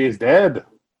because she's dead.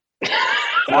 That's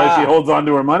why she holds on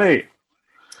to her money.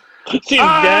 She's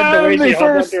dead the way I'm the she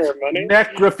holds first onto her money.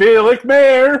 necrophilic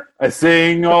mayor. I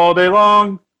sing all day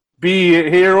long, be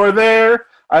it here or there.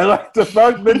 I like to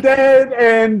fuck the dead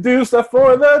and do stuff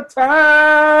for the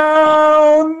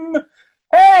town.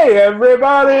 Hey,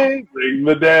 everybody, bring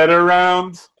the dead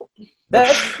around.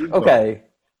 That's okay.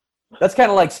 That's kind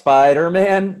of like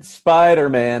Spider-Man.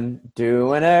 Spider-Man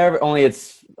doing only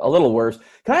it's a little worse.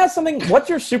 Can I ask something? What's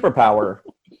your superpower?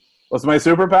 What's my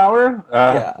superpower?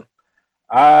 Yeah.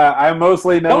 I'm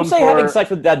mostly known Don't say for... having sex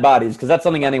with dead bodies, because that's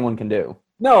something anyone can do.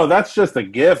 No, that's just a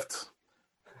gift.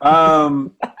 My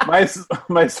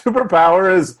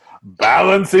superpower is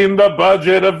balancing the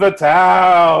budget of the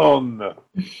town.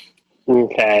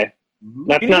 Okay.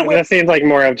 That seems like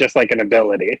more of just like an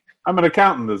ability. I'm an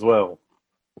accountant as well.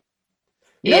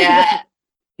 You know, Yeah.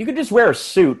 You could just wear a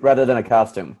suit rather than a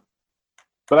costume.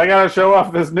 But I gotta show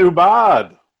off this new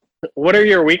bod. What are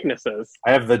your weaknesses?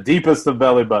 I have the deepest of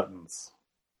belly buttons.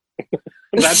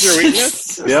 That's your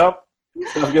weakness? Yep.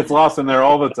 Stuff gets lost in there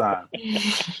all the time.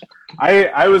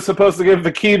 I was supposed to give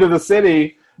the key to the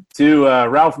city to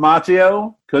Ralph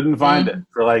Macchio. Couldn't find it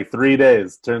for like 3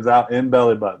 days. Turns out in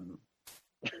belly button.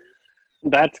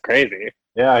 That's crazy.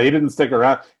 Yeah, he didn't stick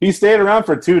around. He stayed around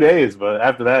for 2 days, but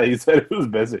after that, he said it was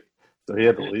busy, so he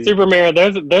had to leave. Super Mario,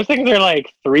 those things are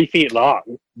like 3 feet long.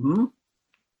 Hmm?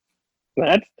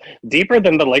 That's deeper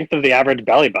than the length of the average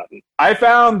belly button. I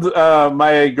found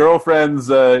my girlfriend's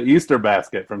Easter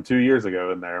basket from 2 years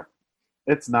ago in there.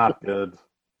 It's not good.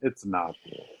 It's not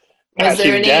good. Was She's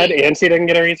there any- dead and she didn't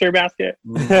get her Easter basket?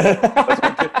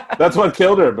 That's what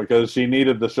killed her because she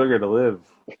needed the sugar to live.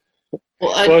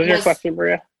 Well, What was your question,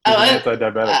 Maria? She's Oh,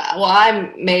 anti-diabetic. well,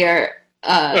 I'm mayor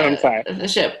I'm sorry. of the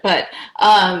ship, but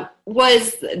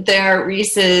was there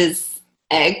Reese's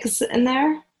eggs in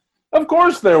there? Of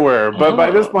course there were, but by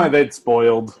this point they'd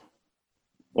spoiled.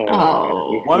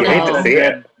 Oh, One you of, hate them to see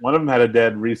it. one of them had a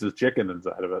dead Reese's chicken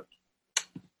inside of it.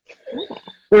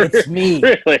 It's me.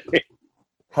 Really?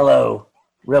 Hello.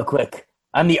 Real quick.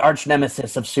 I'm the arch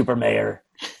nemesis of Super Mayor.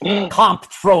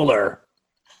 Comptroller.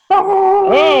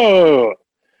 Oh!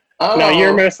 Oh. Now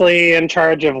you're mostly in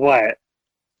charge of what?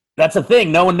 That's a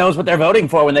thing. No one knows what they're voting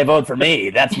for when they vote for me.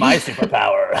 That's my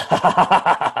superpower.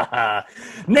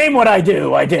 Name what I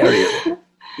do. I dare you.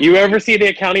 You oversee the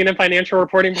accounting and financial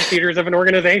reporting procedures of an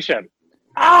organization.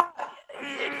 Ah,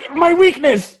 my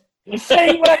weakness.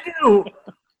 Saying what I do.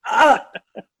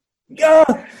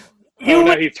 Oh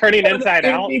no, he's turning inside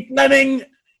out. Fleming.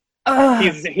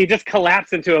 He just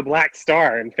collapsed into a black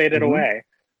star and faded Mhm. away.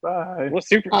 Bye. Well,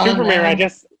 Oh, Superman, no.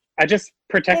 I just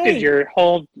protected Hey. your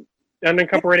whole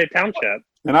unincorporated township.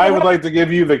 And I would like to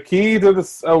give you the key to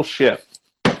this. Oh shit!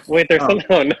 Wait, there's Oh.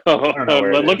 some. Oh no! don't know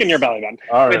where it Look in is. your belly button.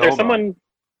 All right, Wait, there's hold on. someone.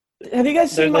 Have you guys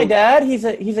seen There's my a- dad? He's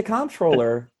a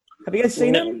comptroller. Have you guys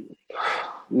seen him?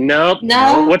 Nope.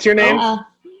 No. What's your name?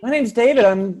 My name's David.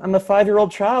 I'm a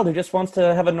 5-year-old child who just wants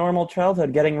to have a normal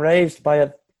childhood, getting raised by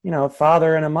a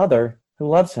father and a mother who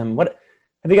loves him. What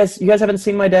have you guys haven't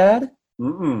seen my dad?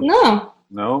 Mm-mm.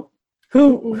 No.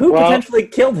 Who potentially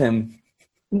killed him?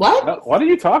 What? What are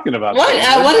you talking about? What?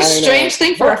 What a I strange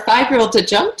thing for a 5-year-old to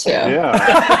jump to. Yeah.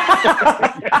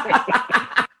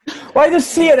 Well, I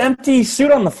just see an empty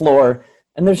suit on the floor,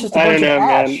 and there's just a I bunch don't know, of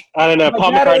ash. man. I don't know. My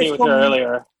Paul dad McCartney always was told here me-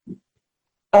 earlier.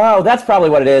 Oh, that's probably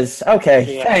what it is.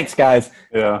 Okay, Yeah. thanks, guys.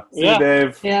 Yeah. See Yeah. you,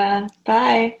 Dave. Yeah.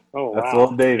 Bye. Oh, That's wow.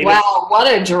 old David. Wow, what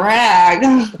a drag.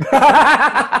 He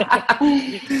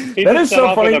That just is set so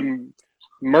off funny. with a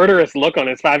murderous look on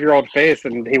his 5-year-old face,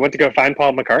 and he went to go find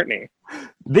Paul McCartney.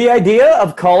 The idea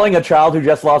of calling a child who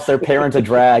just lost their parent a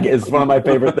drag is one of my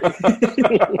favorite things.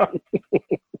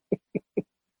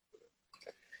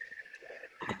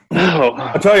 Oh,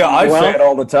 I tell you, I say it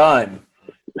all the time.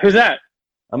 who's that?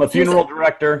 I'm a funeral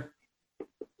director.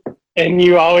 And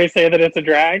you always say that it's a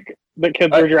drag? That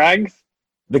kids are drags?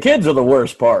 The kids are the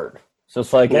worst part. So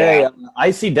it's like, hey,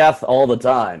 I see death all the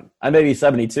time. I may be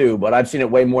 72, but I've seen it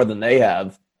way more than they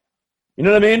have. You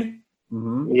know what I mean?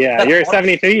 Mm-hmm. Yeah, That's you're worse.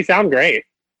 72. You sound great.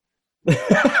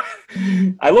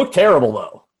 I look terrible,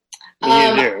 though.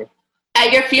 Um, You do.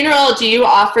 At your funeral, do you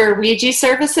offer Ouija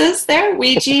services there?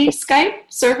 Ouija Skype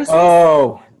services?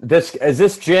 Oh, is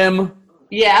this Jim?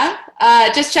 Yeah.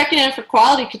 Just checking in for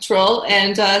quality control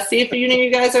and see if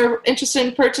you guys are interested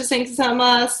in purchasing some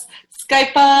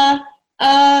Skype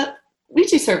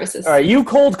Ouija services. All right, you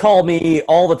cold call me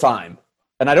all the time,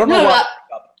 and I don't know No, why.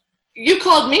 you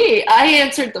called me. I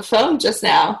answered the phone just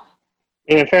now.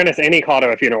 In fairness, any call to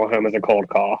a funeral home is a cold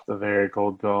call. It's a very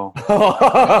cold call.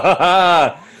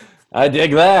 I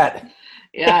dig that.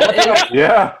 Yeah.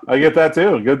 Yeah, I get that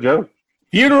too. Good joke.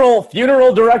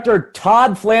 Funeral director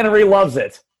Todd Flannery loves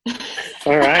it.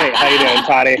 All right. How you doing,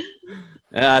 Toddy?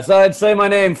 Yeah, so I'd say my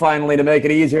name finally to make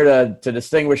it easier to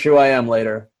distinguish who I am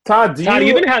later. Todd, Todd,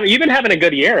 you've been having a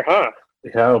good year, huh?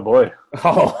 Yeah, oh boy.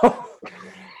 Oh,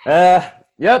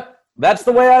 yep. That's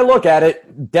the way I look at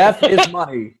it. Death is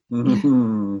money.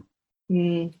 Mhm.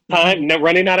 Time, no,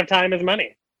 running out of time is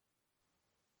money.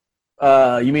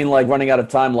 You mean like running out of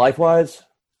time life-wise?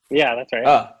 Yeah, that's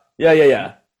right.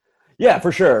 Yeah. Yeah,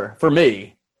 for sure. For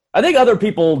me. I think other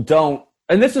people don't,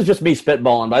 and this is just me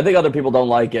spitballing, but I think other people don't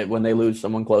like it when they lose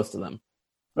someone close to them.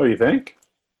 Oh, you think?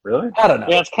 Really? I don't know.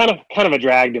 Yeah, it's kind of a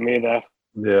drag to me, though.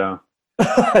 Yeah.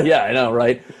 Yeah, I know,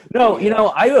 right? No,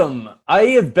 I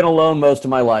have been alone most of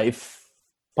my life.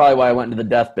 Probably why I went into the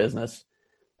death business.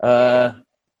 I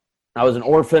was an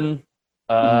orphan.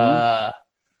 Never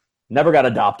got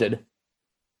adopted.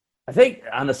 I think,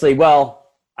 honestly,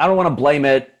 well, I don't want to blame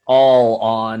it all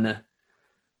on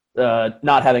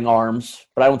not having arms,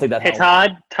 but I don't think that Hey,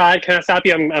 helps. Todd, can I stop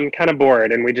you? I'm kind of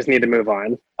bored, and we just need to move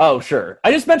on. Oh, sure.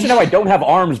 I just mentioned how I don't have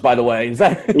arms, by the way. Is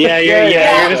that? Yeah,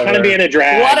 you're just kind of being a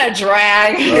drag. What a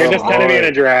drag. You're just kind of boy. being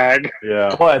a drag.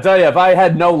 Yeah. Boy, I tell you, if I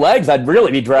had no legs, I'd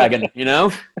really be dragging, you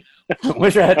know?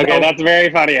 Wish I had Okay, no... that's very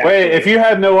funny. Wait, actually. if you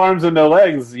had no arms and no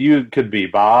legs, you could be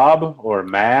Bob or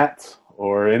Matt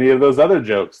or any of those other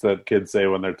jokes that kids say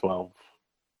when they're 12.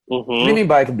 What do you mean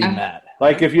by I could be mad?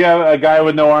 Like if you have a guy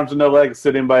with no arms and no legs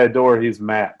sitting by a door, he's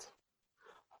Matt.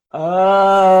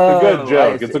 Oh, It's a good I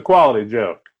joke. see. It's a quality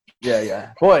joke.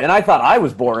 Yeah. Boy, and I thought I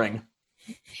was boring.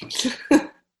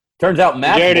 Turns out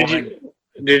Matt's Joe, boring.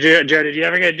 did you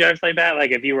ever get jokes like that?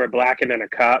 Like if you were blackened in a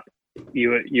cup,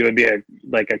 you would be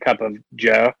a cup of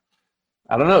Joe.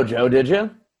 I don't know, Joe, did you?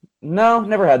 No,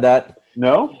 never had that.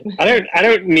 No? I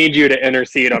don't need you to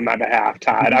intercede on my behalf,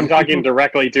 Todd. I'm talking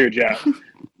directly to Joe.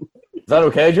 Is that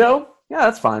okay, Joe? Yeah,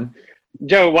 that's fine.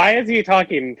 Joe, why is he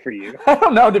talking for you? I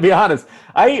don't know, to be honest.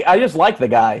 I just like the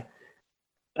guy.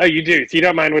 Oh, you do. So you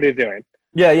don't mind what he's doing.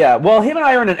 Yeah. Well, him and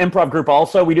I are in an improv group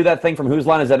also. We do that thing from Whose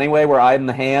Line Is It Anyway, where I'm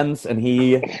the hands and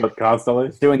he But constantly?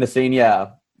 is doing the scene,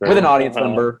 yeah. With an audience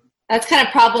member. That's kind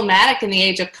of problematic in the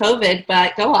age of COVID,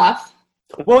 but go off.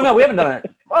 Well, no, we haven't done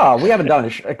it. Oh, we haven't done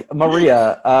it.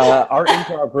 Maria, our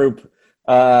improv group,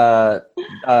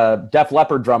 Def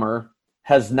Leppard drummer,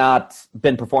 has not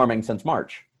been performing since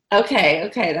March. Okay,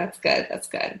 that's good.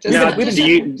 Just Now,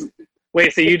 just-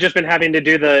 wait, so you've just been having to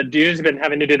do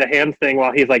the hands thing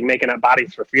while he's like making up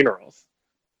bodies for funerals.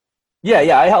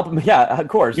 Yeah, I help him. Yeah, of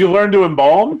course. You learned to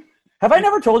embalm? Have I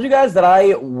never told you guys that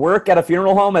I work at a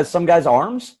funeral home as some guy's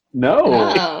arms? No.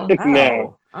 Oh.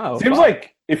 No. Oh, Seems fuck.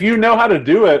 like if you know how to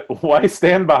do it, why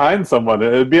stand behind someone?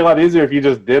 It'd be a lot easier if you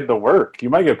just did the work. You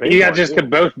might get paid. You more, guys just too. could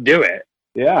both do it.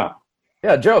 Yeah.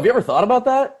 Yeah, Joe, have you ever thought about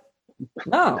that?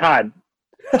 No. Todd,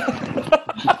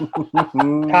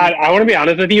 I want to be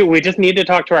honest with you. We just need to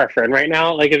talk to our friend right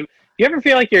now. Like, if you ever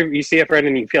feel like you see a friend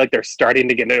and you feel like they're starting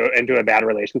to get into a bad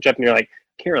relationship, and you're like,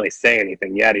 can't really say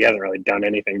anything yet. He hasn't really done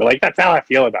anything, but like that's how I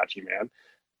feel about you, man.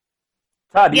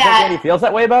 Todd, do you Yeah. think Andy feels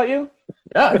that way about you?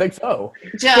 Yeah, I think so.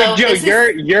 Joe, Wait, Joe, this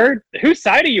is- you're whose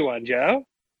side are you on, Joe?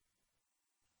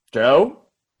 Joe?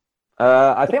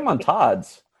 I think I'm on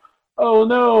Todd's. Oh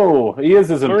no, he is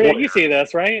his Maria, employer. you see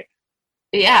this, right?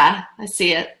 yeah, I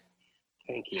see it.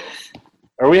 Thank you.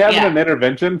 Are we having Yeah. an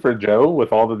intervention for Joe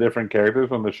with all the different characters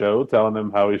from the show, telling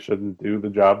him how he shouldn't do the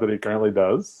job that he currently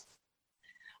does?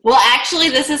 Well, actually,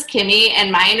 this is Kimmy,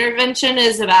 and my intervention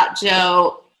is about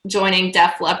Joe joining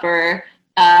Def Leppard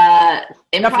Def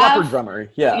Leppard improv. drummer.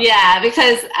 Yeah. Yeah,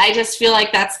 because I just feel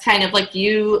like that's kind of like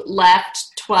you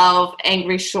left 12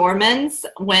 Angry Shoremans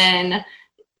when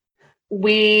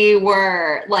we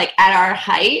were like at our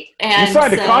height. And You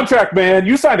signed a so- contract, man.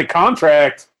 You signed a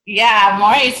contract. Yeah,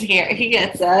 Maury's here. He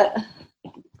gets it.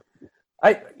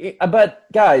 But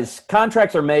guys,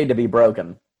 contracts are made to be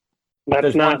broken. That's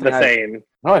There's not one the thing same.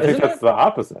 No, I think Isn't that's it? the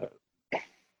opposite.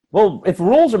 Well, if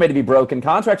rules are made to be broken,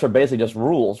 contracts are basically just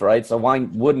rules, right? So why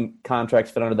wouldn't contracts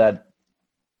fit under that?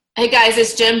 Hey guys,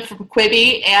 it's Jim from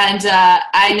Quibi, and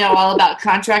I know all about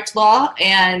contract law,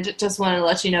 and just wanted to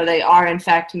let you know they are in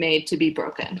fact made to be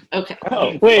broken. Okay.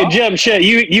 Oh, Wait, Jim, shit,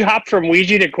 you hopped from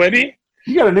Ouija to Quibi?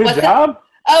 You got a new What's job?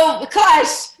 Oh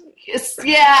gosh,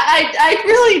 yeah. I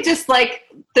really just like.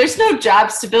 There's no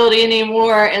job stability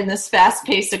anymore in this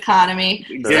fast-paced economy.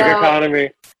 Gig So economy.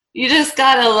 you just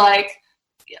gotta like.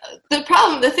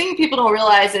 The thing people don't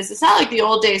realize is it's not like the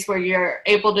old days where you're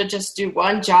able to just do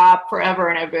one job forever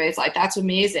and everybody's like, that's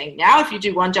amazing. Now, if you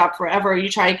do one job forever, you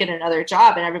try to get another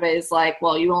job and everybody's like,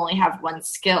 well, you only have one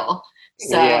skill.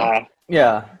 So Yeah.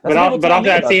 yeah. But That's what people tell also me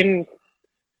I've about- seen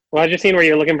I just seen where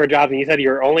you're looking for jobs and you said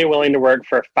you're only willing to work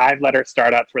for 5-letter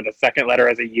startups where the second letter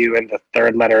is a U and the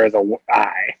third letter is a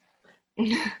I.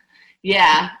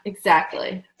 yeah,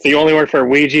 exactly. So you only work for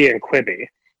Ouija and Quibi.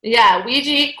 Yeah,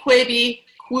 Ouija, Quibi,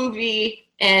 Quoovy,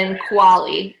 and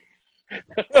Quali.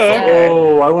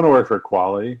 Oh, I want to work for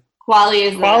Quali. Quali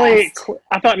is the Quali,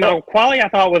 best. Quali I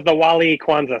thought was the Wally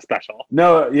Kwanzaa special.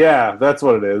 No, yeah, that's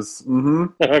what it is. Mm-hmm.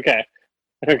 Okay.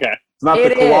 It's not It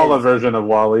the koala is. version of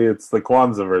Wally. It's the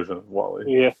Kwanzaa version of Wally.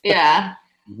 Yeah. Yeah.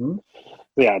 Mm-hmm.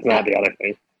 Yeah, it's not the other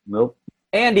thing. Nope.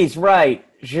 Andy's right.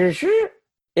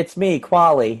 It's me,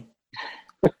 Quali.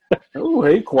 Oh,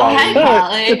 hey, Oh, Quali. hi,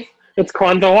 Quali. It's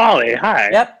Kwanzaa Wally. Hi.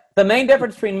 Yep. The main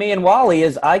difference between me and Wally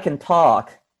is I can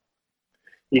talk.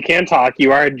 You can talk.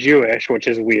 You are Jewish, which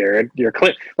is weird. You're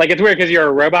it's weird because you're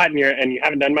a robot and you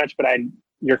haven't done much, but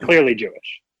you're clearly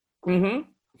Jewish. Mm-hmm.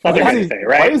 That's what Why I is, say, he,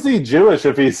 right? why is he Jewish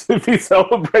if he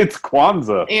celebrates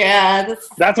Kwanzaa? Yeah,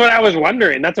 That's what I was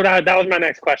wondering. That was my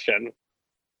next question.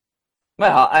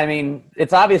 Well, I mean,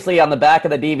 it's obviously on the back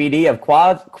of the DVD of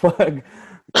Quali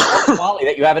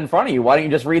that you have in front of you. Why don't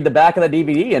you just read the back of the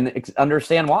DVD and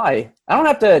understand why? I don't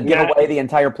have to give Yeah. away the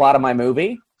entire plot of my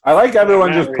movie. I like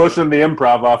everyone Not just really. pushing the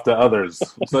improv off to others.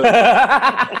 So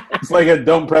it's like a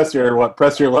don't press your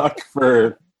luck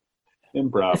for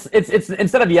improv. It's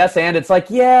instead of yes and it's like,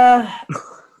 yeah,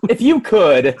 if you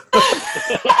could.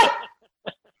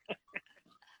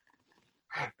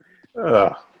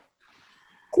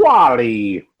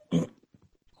 Quali.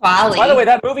 Quali. By the way,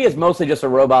 that movie is mostly just a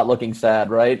robot looking sad,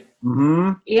 right?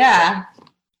 Mm-hmm. Yeah.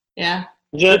 Yeah.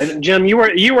 Jim, you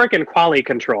work in quality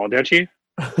control, don't you?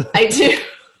 I do.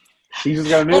 He just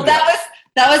got a new Well,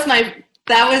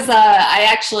 I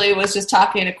actually was just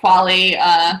talking to Quali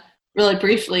really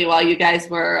briefly while you guys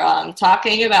were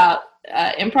talking about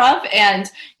improv, and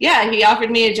yeah, he offered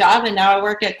me a job, and now I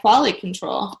work at Quality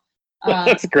Control.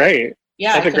 That's great.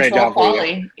 Yeah, that's a great control job for you.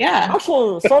 quality. Yeah,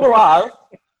 Actually, so do I.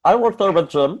 I work there with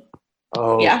Jim.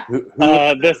 Oh, Yeah. who-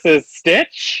 This is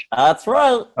Stitch. That's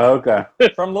right. okay.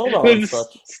 From Lilo and This is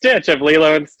Stitch. Stitch of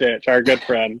Lilo and Stitch, our good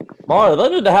friend. Boy, they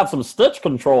need to have some Stitch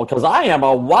control because I am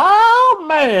a wild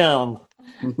man.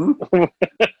 Mhm.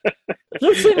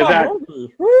 You see my that-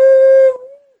 movie? Woo!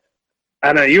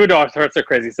 I know you do all sorts of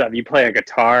crazy stuff. You play a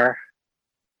guitar.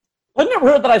 Have you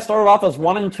ever heard that I started off as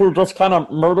wanting to just kind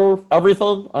of murder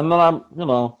everything, and then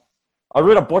I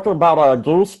read a book about a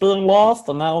goose being lost,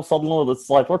 and now suddenly it's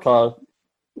like, okay,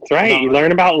 That's right. No. You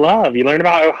learn about love. You learn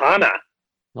about Ohana.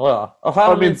 yeah.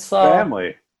 I mean,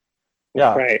 family.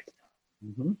 Yeah. Right.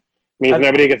 Mhm. Means I-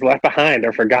 nobody gets left behind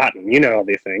or forgotten. You know all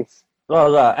these things.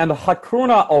 Yeah. And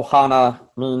Hakuna Ohana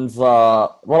means,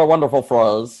 what a wonderful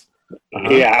phrase.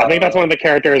 Yeah, I think that's one of the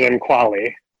characters in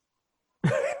Quali.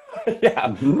 Yeah.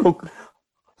 Mhm.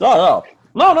 Yeah.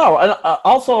 No. And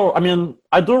also, I mean,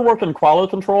 I do work in quality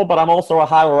control, but I'm also a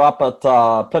higher up at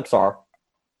Pixar.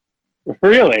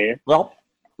 Really? Well,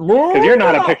 Because you're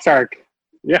not a Pixar.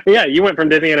 Yeah. You went from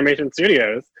Disney Animation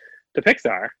Studios to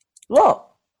Pixar. Yeah.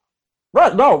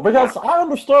 Right, no, because I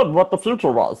understood what the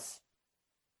future was.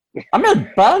 I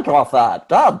made bank off that.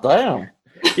 God damn.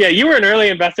 Yeah, you were an early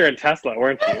investor in Tesla,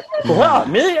 weren't you? Yeah,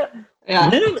 me Yeah.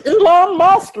 and Elon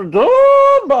Musk are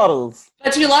good buddies.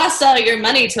 But you lost all your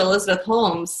money to Elizabeth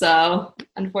Holmes, so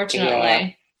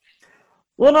unfortunately.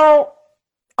 You know,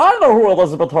 I know who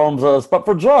Elizabeth Holmes is, but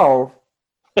for Joe,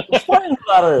 explain who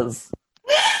that is.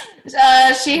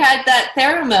 She had that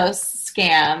Theranos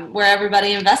scam where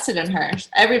everybody invested in her.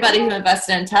 Everybody who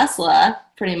invested in Tesla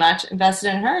pretty much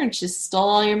invested in her, and she stole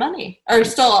all your money. Or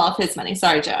stole all of his money.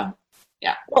 Sorry, Joe.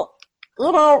 Yeah. Well,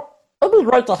 you know, it'd be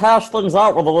great to hash things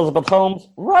out with Elizabeth Holmes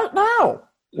right now.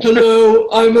 Hello,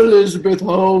 I'm Elizabeth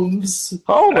Holmes.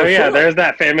 Holy Oh yeah, shit. there's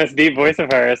that famous deep voice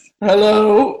of hers.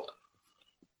 Hello.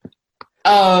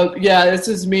 Yeah, this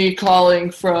is me calling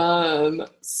from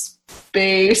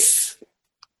space.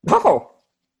 Oh,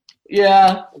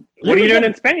 Yeah. What are you doing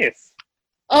in space?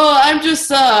 Oh,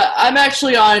 I'm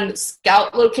actually on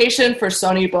scout location for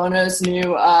Sonny Bono's new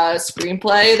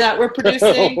screenplay that we're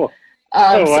producing.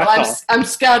 Oh, So wow. I'm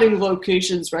scouting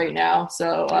locations right now.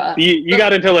 So You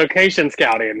got into location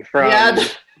scouting from yeah,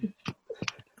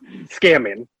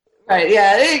 scamming. right,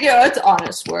 yeah, there you go. It's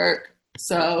honest work.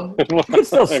 So she can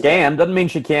still scam. Doesn't mean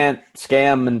she can't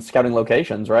scam and scouting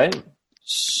locations, right?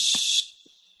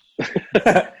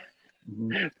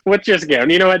 What's your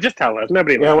scam? You know what? Just tell us.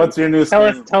 Nobody knows. Yeah, what's your new Tell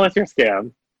scam? us your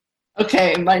scam.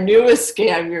 okay, my newest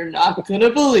scam. You're not gonna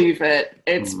believe it.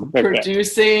 It's Okay.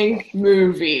 producing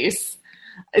movies.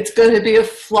 It's gonna be a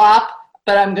flop,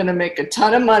 but I'm gonna make a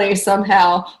ton of money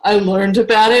somehow. I learned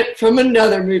about it from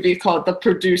another movie called The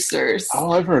Producers.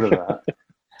 Oh, I've heard of that.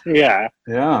 Yeah.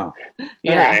 Yeah.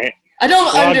 Yeah. All right. I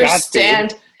don't Well,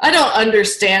 understand. I don't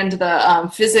understand the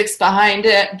physics behind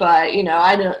it, but you know,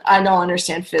 I don't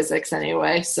understand physics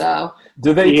anyway. So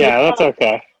Do they? Yeah, that's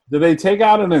okay. Do they take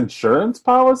out an insurance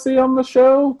policy on the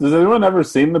show? Does anyone ever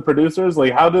seen The Producers?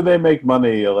 Like, how do they make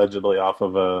money allegedly off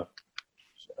of a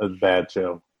bad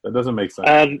show? That doesn't make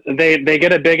sense. They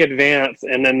get a big advance,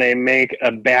 and then they make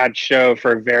a bad show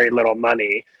for very little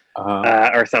money.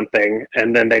 Or something,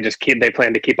 and then they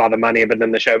plan to keep all the money, but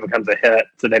then the show becomes a hit,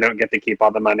 so they don't get to keep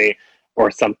all the money or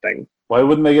something. Why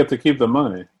wouldn't they get to keep the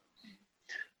money?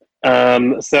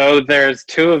 So there's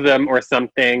two of them or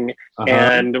something,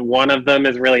 and one of them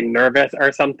is really nervous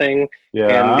or something,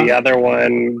 Yeah. and the other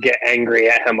one get angry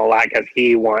at him a lot because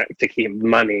he wants to keep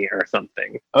money or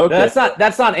something. Okay.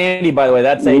 That's not Andy, by the way.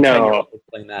 That's a No. 10-year-old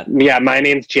playing that. Yeah, my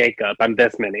name's Jacob. I'm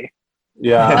this many.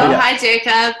 Yeah. oh, Yeah. hi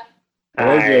Jacob.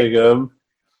 Hello, Hi. Jacob.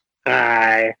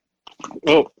 Hi.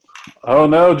 Oh, Oh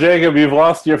no, Jacob, you've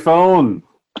lost your phone.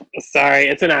 sorry.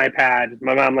 It's an iPad.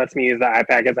 My mom lets me use the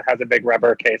iPad because it has a big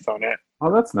rubber case on it.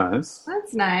 Oh, that's nice.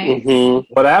 That's nice.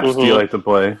 Mm-hmm. What apps do you Mhm. like to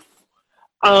play?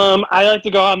 I like to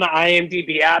go on the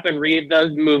IMDb app and read the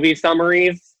movie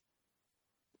summaries,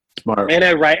 Smart. and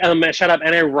I write. Shut up!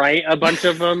 And I write a bunch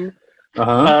of them.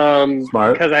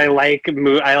 Smart. Because I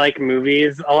like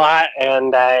movies a lot,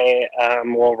 and I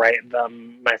will write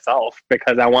them myself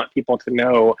because I want people to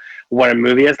know what a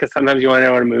movie is. Because sometimes you want to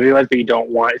know what a movie was, but you don't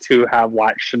want to have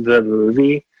watched the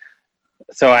movie.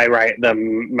 So I write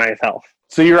them myself.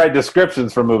 So you write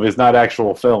descriptions for movies, not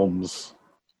actual films.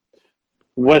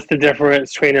 What's the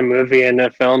difference between a movie and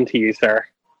a film to you, sir?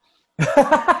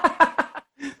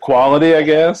 Quality, I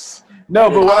guess. No,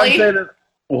 but what I'm Quali? saying is,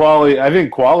 Wally, I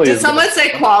think quality Did is. someone say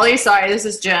quali? Sorry, this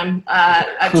is Jim.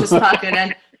 I'm just talking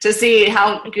in to see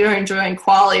how you're enjoying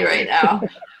quali right now.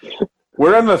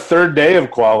 We're on the third day of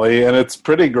quali, and it's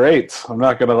pretty great. I'm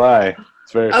not gonna lie.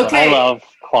 It's very fun. Okay. I love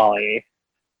quality.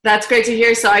 That's great to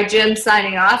hear. Sorry, Jim,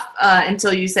 signing off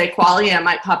until you say quali. I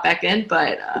might pop back in,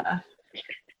 but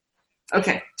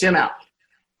okay, Jim out.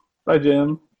 Bye,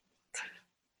 Jim.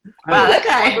 Wow, that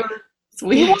guy. You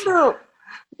Sweet. wonder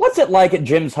what's it like at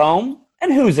Jim's home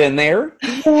and who's in there?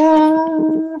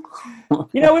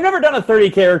 You know, we've never done a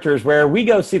 30 characters where we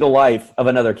go see the life of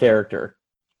another character.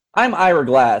 I'm Ira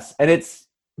Glass, and it's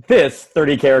this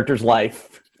 30 characters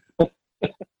life.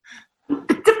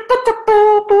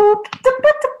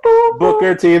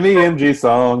 Booker T and the MG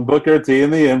song. Booker T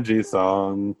and the MG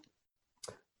song.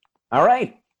 All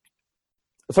right.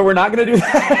 So we're not going to do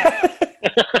that.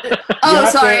 Oh, have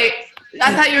sorry.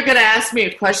 I thought you were going to ask me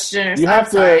a question or You something. have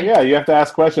to, Sorry. yeah, you have to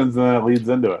ask questions, and then it leads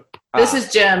into it. This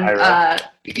is Jim. Ira.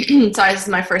 Sorry, this is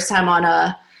my first time on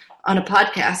a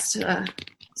podcast.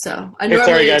 So I Hey,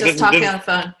 normally sorry, guys, just this- talking this- on the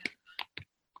phone.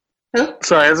 Who?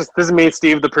 Sorry, this is me,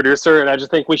 Steve, the producer, and I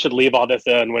just think we should leave all this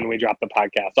in when we drop the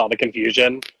podcast, all the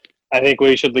confusion. I think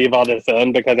we should leave all this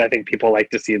in because I think people like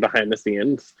to see behind the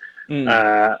scenes.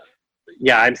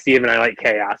 Yeah, I'm Steve, and I like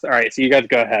chaos. All right, so you guys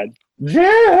go ahead.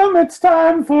 Jim, it's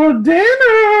time for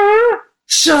dinner.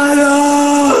 Shut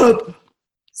up!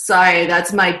 Sorry,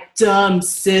 that's my dumb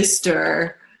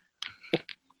sister.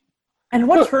 And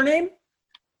what's her name?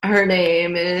 Her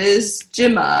name is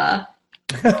Jimma.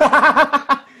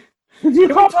 Did you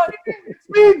call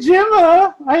me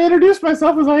Jimma? I introduced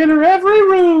myself as I enter every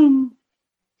room.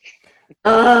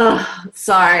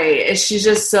 Sorry. She's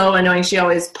just so annoying. She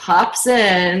always pops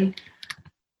in.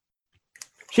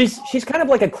 She's kind of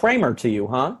like a Kramer to you,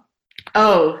 huh?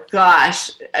 Oh,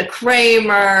 gosh. A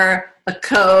Kramer, a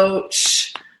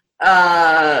coach,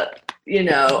 an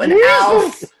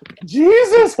Alf.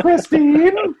 Jesus,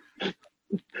 Christine.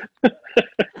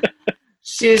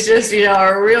 She's just,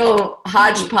 a real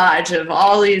hodgepodge of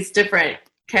all these different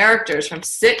characters from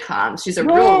sitcoms. She's a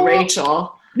real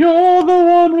Rachel. You're the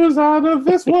one who's out of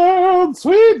this world,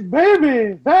 sweet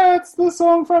baby. That's the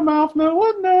song from Alf. No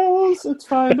one knows. It's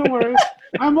fine, don't worry.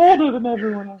 I'm older than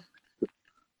everyone else.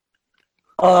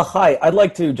 Hi, I'd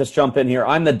like to just jump in here.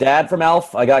 I'm the dad from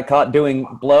Alf. I got caught doing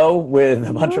blow with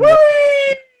a bunch of...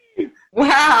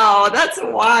 Wow, that's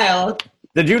wild.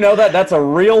 Did you know that? That's a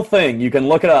real thing. You can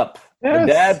look it up. Yes. The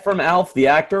dad from Alf, the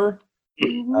actor.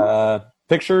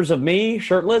 Pictures of me,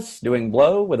 shirtless, doing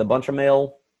blow with a bunch of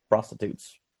male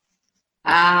prostitutes.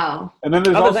 Wow. And then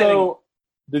there's also...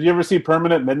 Did you ever see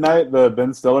Permanent Midnight, the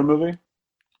Ben Stiller movie?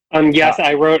 Yes,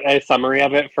 I wrote a summary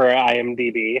of it for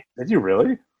IMDb. Did you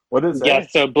really? What is that? Yeah,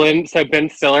 so Ben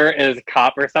Stiller is a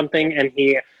cop or something, and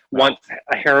he wants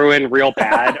a heroin real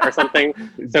bad or something.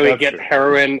 So he gets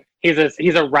heroin. He's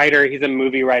a writer. He's a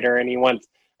movie writer, and he wants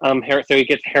so he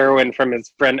gets heroin from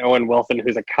his friend Owen Wilson,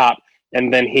 who's a cop,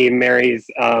 and then he marries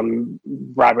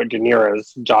Robert De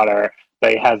Niro's daughter.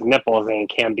 But he has nipples and he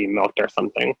can be milked or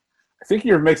something. I think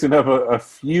you're mixing up a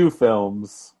few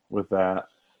films with that.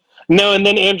 No, and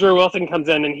then Andrew Wilson comes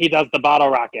in and he does the bottle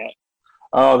rocket.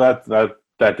 Oh, that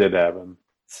did happen.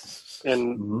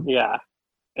 And yeah,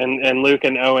 and Luke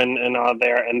and Owen and all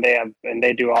there, and they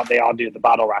all do the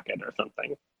bottle rocket or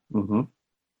something. Mm-hmm.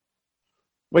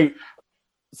 Wait,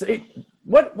 so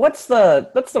what's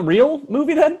the real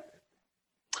movie then?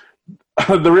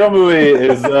 The real movie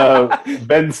is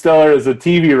Ben Stiller is a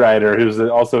TV writer who's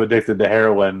also addicted to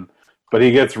heroin, but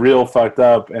he gets real fucked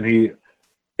up, and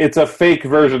it's a fake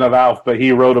version of Alf, but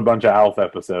he wrote a bunch of Alf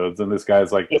episodes, and this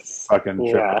guy's like fucking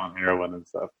tripping on heroin and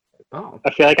stuff. Oh,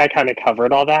 I feel like I kind of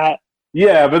covered all that.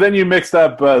 Yeah, but then you mixed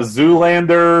up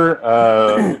Zoolander,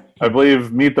 I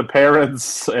believe Meet the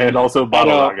Parents, and also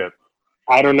Bottle Rocket.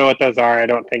 I don't know what those are.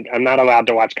 I'm not allowed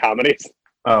to watch comedies.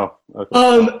 Oh,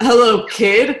 okay. Hello,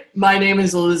 kid. My name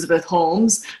is Elizabeth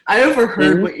Holmes. I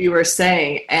overheard what you were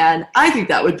saying, and I think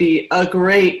that would be a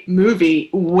great movie.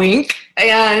 Wink.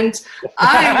 And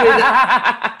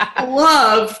I would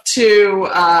love to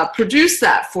produce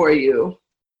that for you.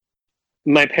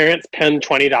 My parents pinned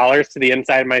 $20 to the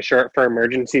inside of my shirt for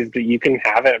emergencies, but you can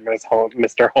have it,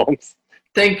 Mr. Holmes.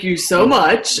 Thank you so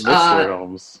much. Mr.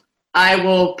 Holmes. I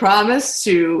will promise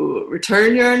to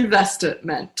return your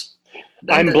investment.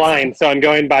 I'm blind, so I'm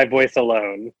going by voice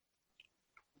alone.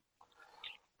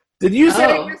 Did you say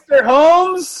Mr.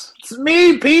 Holmes? It's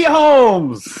me, Pete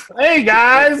Holmes. Hey,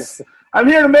 guys. I'm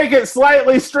here to make it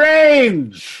slightly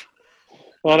strange.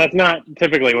 Well, that's not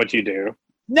typically what you do.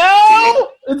 No,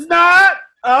 it's not.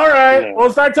 All right. No.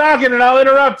 We'll start talking, and I'll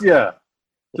interrupt you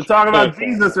to talk about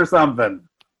Jesus or something.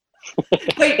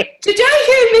 Wait, did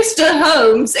I hear Mr.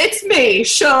 Holmes? It's me,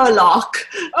 Sherlock.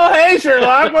 Oh, hey,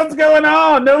 Sherlock. What's going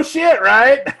on? No shit,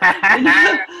 right?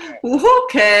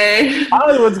 Okay.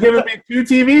 Hollywood's giving me 2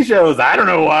 TV shows. I don't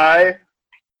know why.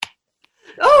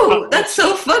 Oh, that's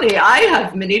so funny. I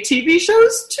have many TV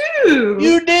shows, too.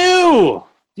 You do.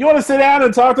 You want to sit down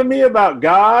and talk to me about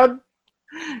God?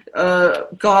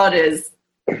 God is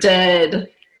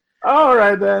dead. All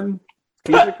right, then.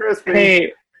 Keep it crispy.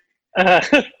 Hey,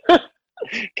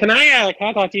 can I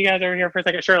talk to you guys over here for a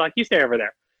second? Sherlock, you stay over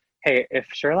there. Hey, if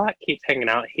Sherlock keeps hanging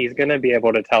out, he's going to be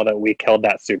able to tell that we killed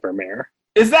that super mayor.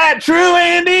 Is that true,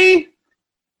 Andy?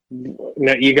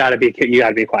 No, you gotta be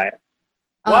quiet.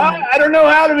 Why? I don't know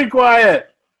how to be quiet.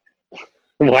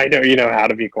 Why don't you know how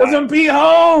to be quiet? Because I'm Pete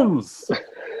Holmes.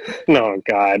 No,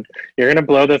 God. You're going to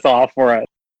blow this off for us.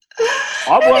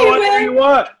 I'll blow whatever you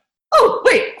want. Oh,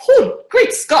 wait, hold.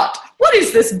 Great Scott. What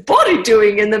is this body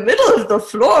doing in the middle of the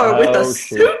floor with a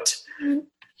suit?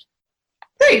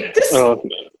 Hey, this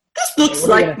looks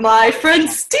like my friend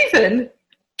Stephen.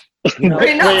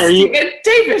 We're not Stephen,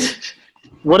 David.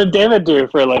 What did David do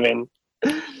for a living?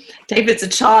 David's a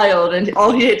child, and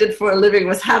all he did for a living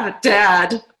was have a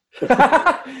dad.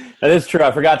 That is true.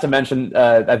 I forgot to mention,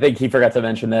 I think he forgot to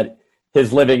mention that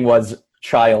his living was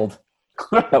child.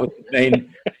 That was his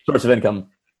main source of income.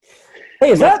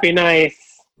 Hey, is Must that? be nice.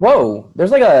 Whoa,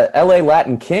 there's like a LA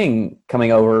Latin King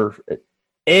coming over.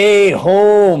 Hey,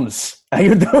 Holmes, how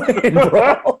you doing,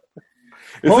 bro?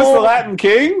 Is this the Latin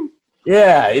King?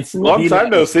 Yeah, it's Long time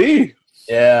no see.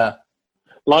 Yeah.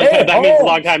 Long Hey, time, that means Holmes.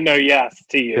 long time no yes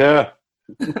to you. Yeah.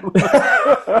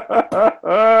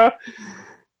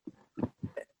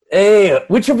 Hey,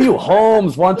 which of you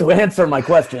Holmes want to answer my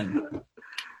question?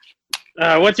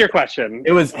 What's your question?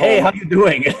 It was, hey, how you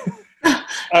doing?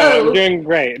 I'm doing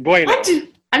great. Bueno.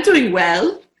 I'm doing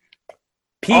well.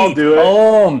 Pete I'll do it.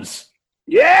 Holmes,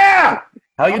 Yeah.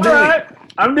 how you All doing? right.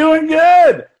 I'm doing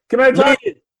good. Can I talk?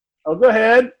 Liz, Oh, go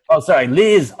ahead. sorry,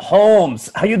 Liz Holmes,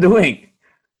 how you doing?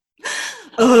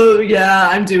 Oh yeah,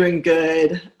 I'm doing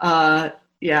good.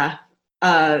 Yeah.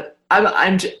 I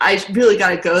really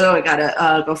gotta go though. I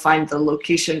gotta go find the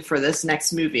location for this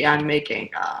next movie I'm making.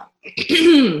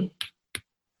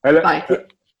 Bye.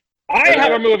 I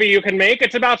have a movie you can make.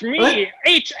 It's about me, What?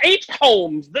 H.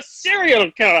 Holmes, the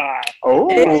serial killer.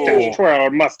 Oh.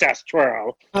 Mustache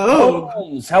twirl. Oh.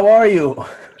 Holmes, how are you?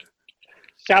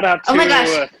 Shout out to. Oh my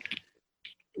gosh.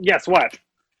 Yes, what?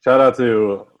 Shout out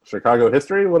to Chicago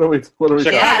history. What are we? Chicago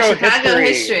Yeah, Chicago history.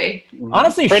 history.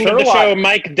 Honestly, Friend of the Sherlock. show,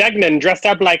 Mike Degnan, dressed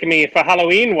up like me for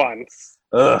Halloween once.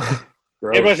 Ugh.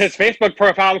 Gross. It was his Facebook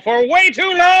profile for way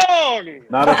too long.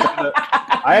 Not a fan of,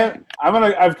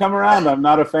 I've come around. I'm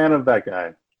not a fan of that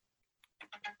guy.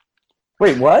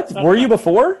 Wait, what? Were you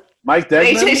before? Mike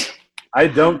Degnan. I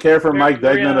don't care for Mike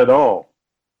Degnan at all.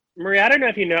 Maria, I don't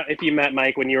know if you met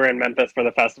Mike when you were in Memphis for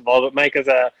the festival, but Mike is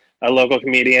a local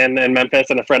comedian in Memphis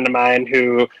and a friend of mine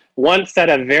who once said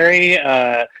a very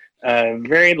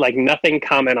like nothing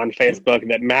comment on Facebook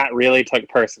that Matt really took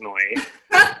personally.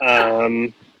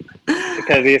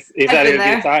 Because he said he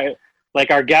was sorry,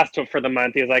 like our guest for the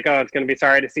month. He was like, "Oh, it's going to be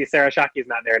sorry to see Sarah Shockey's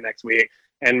not there next week,"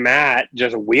 and Matt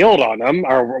just wheeled on him,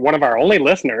 or one of our only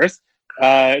listeners,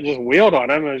 just wheeled on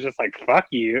him and was just like, "Fuck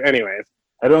you." Anyways,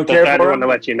 I don't so care I for wanted him. to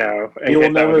let you know. He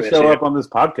will never show up on this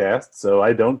podcast, so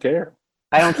I don't care.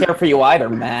 I don't care for you either,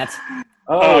 Matt.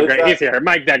 Oh, great! it's He's here.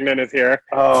 Mike Degnan is here.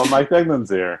 Oh, Mike Degnan's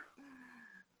here.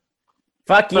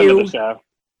 Fuck Friend of you the show.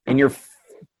 and your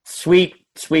sweet,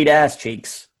 sweet ass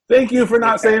cheeks. Thank you for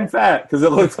not saying fat, because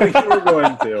it looks like you were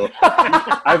going to.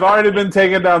 I've already been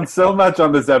taken down so much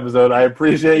on this episode. I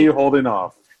appreciate you holding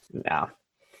off. Yeah.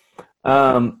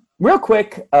 Real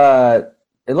quick, it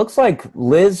looks like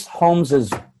Liz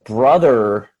Holmes's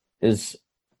brother is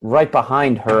right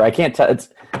behind her. I can't tell.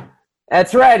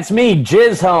 That's right. It's me,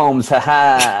 Jizz Holmes.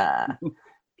 Haha.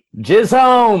 Jizz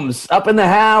Holmes up in the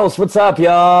house. What's up,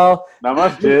 y'all? Not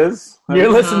much jizz. You're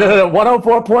listening to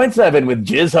 104.7 with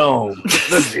Jizz Holmes.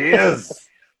 The jizz.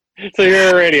 So you're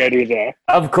a radio DJ.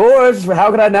 Of course.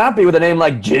 How could I not be with a name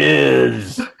like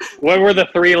Jizz? What were the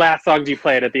 3 last songs you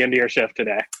played at the end of your shift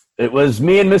today? It was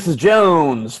Me and Mrs.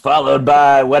 Jones, followed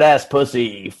by Wet Ass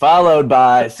Pussy, followed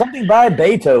by something by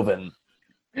Beethoven.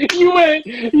 You went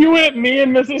me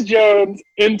and Mrs. Jones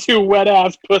into Wet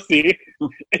Ass Pussy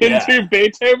into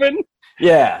Beethoven.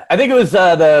 Yeah, I think it was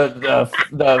the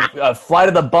Flight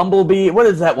of the Bumblebee. What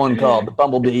is that one called? The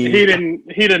Bumblebee. He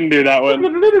didn't do that one.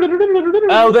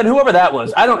 Oh, then whoever that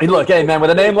was. I don't look. Hey man, with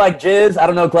a name like Jizz, I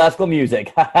don't know classical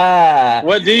music. Ha ha.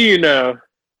 What do you know?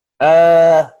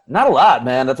 Not a lot,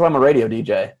 man. That's why I'm a radio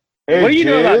DJ. Hey, What do you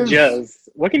know about Jizz?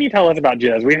 What can you tell us about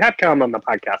Jizz? We've had come on the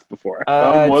podcast before.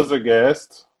 Was a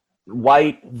guest.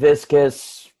 White,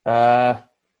 viscous,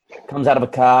 comes out of a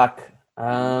cock.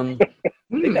 I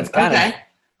think that's kind Okay.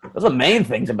 of those are the main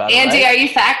things about Andy, it. Right? are you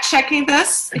fact checking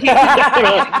this? I'm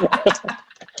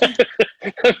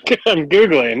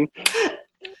Googling.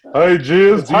 Hey,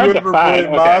 Jizz, It's do you hard to ever find,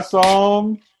 play my okay.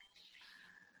 song?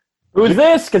 Who's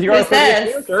this? Because you're Who's our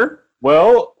previous this? character.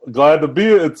 Well, glad to be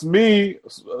it. It's me.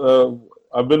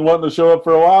 I've been wanting to show up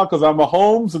for a while because I'm a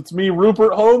Holmes. It's me,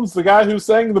 Rupert Holmes, the guy who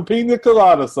sang the Pina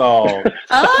Colada song.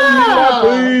 Oh.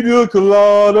 Pina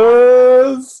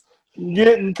Coladas,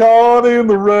 getting caught in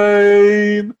the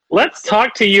rain. Let's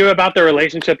talk to you about the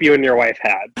relationship you and your wife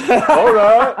had. All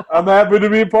right, I'm happy to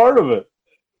be a part of it.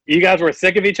 You guys were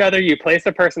sick of each other. You placed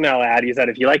a personnel ad. You said,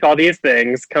 if you like all these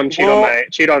things, come cheat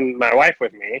on my wife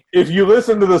with me. If you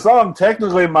listen to the song,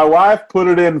 technically my wife put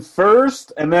it in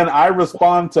first, and then I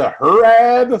respond to her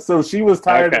ad, so she was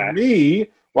tired Okay. of me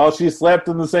while she slept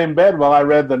in the same bed while I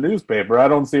read the newspaper. I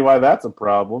don't see why that's a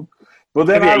problem. But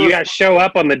then Yeah, you guys show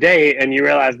up on the date and you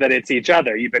realize that it's each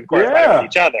other. You've been corresponding with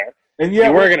each other. and yet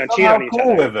you were we're gonna cheat on each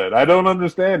cool other. with it. I don't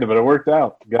understand it, but it worked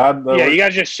out. God, Yeah, you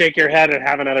guys just shake your head and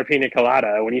have another pina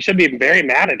colada when you should be very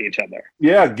mad at each other.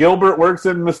 yeah, Gilbert works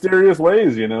in mysterious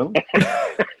ways, you know.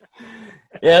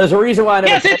 Yeah, there's a reason why I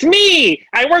never. Yes, it's me!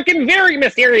 I work in very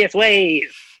mysterious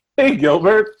ways. Hey,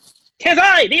 Gilbert. 'Tis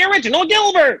I, the original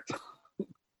Gilbert!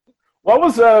 What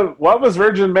was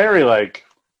Virgin Mary like?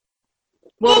 The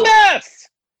Well, best!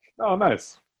 Oh,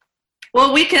 nice.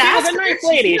 we can She ask was a her. nice She's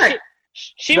lady. here.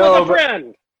 She No, was a but-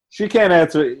 friend. She can't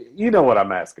answer. You know what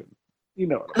I'm asking. You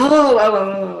know what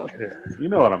Oh. you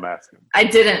know what I'm asking. I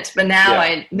didn't, but now Yeah.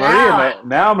 I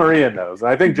Now Maria knows.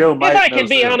 I think Joe might. If I know can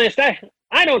be soon. honest,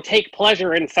 I don't take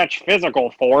pleasure in such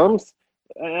physical forms.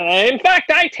 In fact,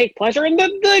 I take pleasure in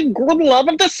the love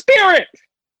of the spirit.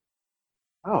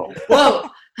 Oh, Whoa.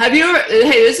 Have you ever,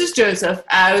 hey, this is Joseph.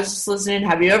 I was just listening.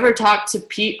 Have you ever talked to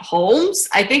Pete Holmes?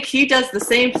 I think he does the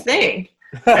same thing.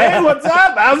 hey, what's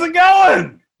up? How's it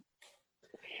going?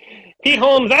 Pete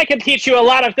Holmes, I can teach you a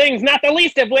lot of things, not the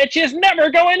least of which is never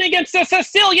going against a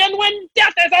Sicilian when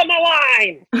death is on the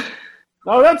line.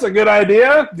 Oh, that's a good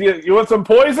idea. Do you want some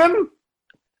poison?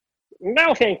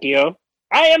 No, thank you.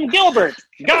 I am Gilbert,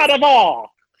 god of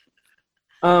all.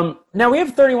 Now we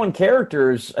have 31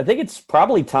 characters. I think it's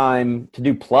probably time to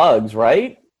do plugs,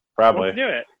 right? Probably. Let's do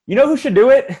it. You know who should do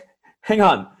it? Hang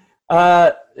on.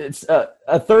 It's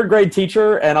a third grade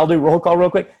teacher, and I'll do roll call real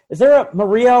quick. Is there a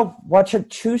Maria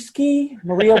Wachachowski?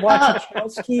 Maria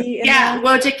Wachachowski? Yeah,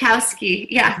 Wojciechowski.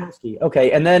 Yeah. Wachachowski.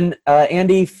 Okay, and then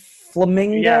Andy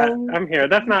Flamingo. Yeah, I'm here.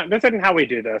 This isn't how we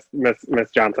do this,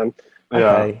 Miss Johnson. Yeah.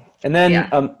 Okay, and then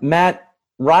Yeah. Matt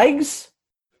Reigs.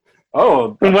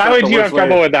 Oh, Why would you have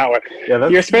trouble with that one? Yeah,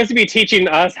 that's, You're supposed to be teaching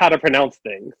us how to pronounce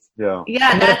things. yeah.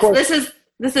 Yeah, And then, of course-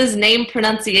 this is name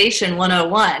pronunciation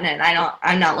 101, and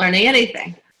I'm not learning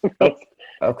anything.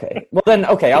 Okay, well then,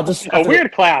 okay, I'll just. A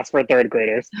weird class for third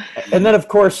graders. And then, of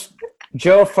course,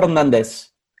 Joe Fernandez.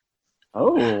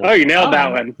 Oh, Oh, you nailed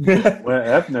that one. what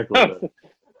ethnic was it?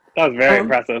 That was very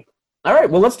impressive. All right,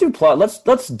 well, let's do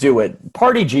let's do it.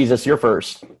 Party Jesus, you're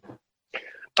first.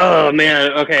 Oh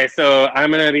man, okay, so I'm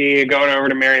gonna be going over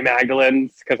to Mary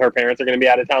Magdalene's because her parents are gonna be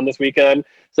out of town this weekend.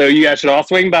 So you guys should all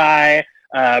swing by,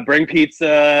 bring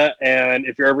pizza, and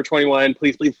if you're over 21,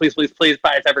 please buy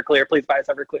us Everclear. Please buy us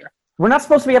Everclear. We're not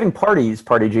supposed to be having parties,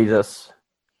 Party Jesus.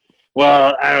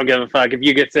 Well, I don't give a fuck. If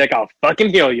you get sick, I'll fucking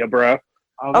heal you, bro.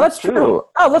 Oh, that's true.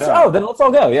 Yeah. Then let's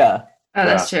all go. Yeah. Oh,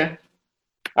 that's true.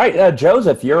 All right,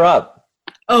 Joseph, you're up.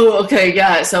 Oh, okay,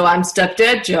 yeah. So I'm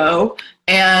Stepdad Joe,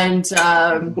 and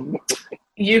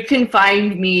you can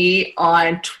find me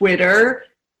on Twitter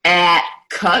at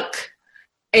Cuck,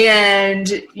 and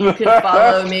you can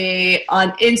follow me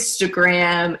on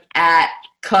Instagram at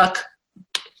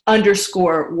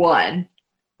Cuck_1.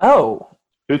 Oh,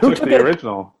 Who Who took took the it?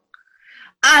 original?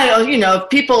 I don't,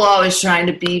 people always trying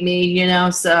to be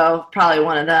me, so probably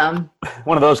one of them.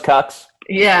 one of those cucks.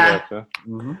 Yeah. Gotcha.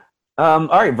 Mhm. All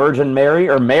right, Virgin Mary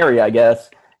or Mary, I guess.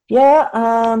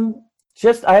 Yeah.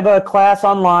 Just I have a class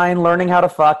online, learning how to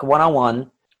fuck 101.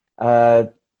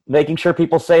 Making sure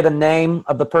people say the name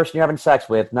of the person you're having sex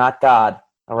with, not God.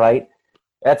 All right.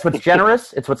 That's what's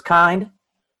generous. It's what's kind,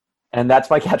 and that's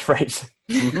my catchphrase.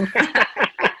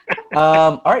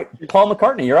 All right, Paul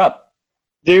McCartney, you're up.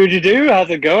 Do, how's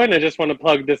it going? I just want to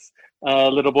plug this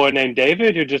little boy named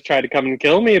David who just tried to come and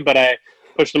kill me, but I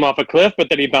pushed him off a cliff, but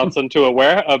then he bounced into a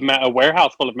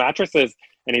warehouse full of mattresses,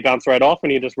 and he bounced right off,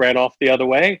 and he just ran off the other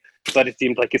way, but it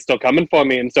seems like he's still coming for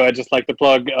me, and so I just like to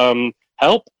plug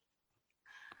Help.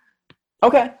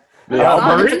 Okay.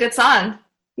 It's a good song.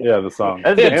 Yeah, the song.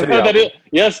 That's good And too. the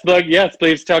album. Yes,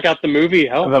 please check out the movie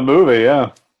Help. The movie,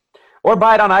 yeah. Or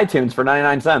buy it on iTunes for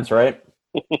 99 cents, right?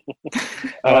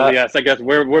 Yes, I guess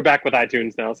we're back with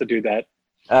iTunes now, so do that.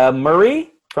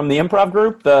 Murray from the improv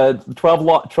group, the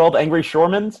 12 Angry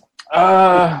Shoremans.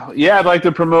 Yeah, I'd like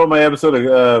to promote my episode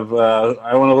of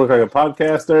I Want to Look Like a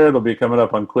Podcaster. It'll be coming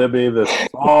up on Quibi this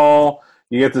fall.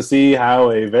 You get to see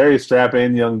how a very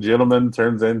strapping young gentleman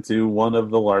turns into one of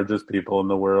the largest people in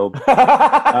the world.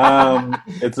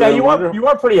 It's Yeah, a you wonderful.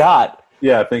 are pretty hot.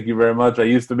 Yeah, thank you very much. I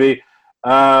used to be,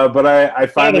 but I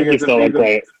finally think you get to still be look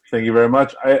great. Thank you very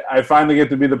much. I finally get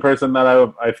to be the person that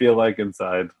I feel like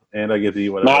inside, and I get to eat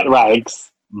whatever. Matt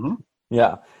Rags.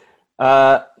 Yeah.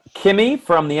 Kimmy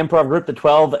from the improv group, the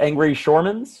 12 Angry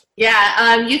Shoremans.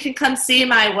 Yeah, you can come see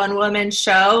my one-woman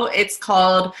show. It's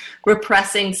called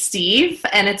Repressing Steve,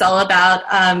 and it's all about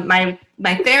my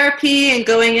therapy and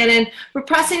going in and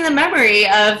repressing the memory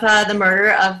of the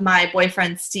murder of my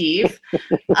boyfriend Steve.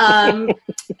 And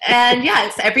yeah,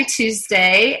 it's every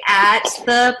Tuesday at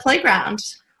the playground.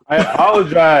 I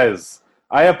apologize.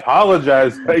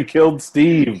 I killed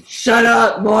Steve. Shut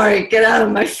up, Maury. Get out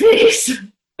of my face.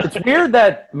 It's weird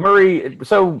that Murray.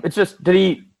 So it's just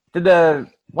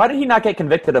why did he not get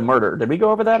convicted of murder? Did we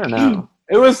go over that or no?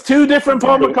 It was two different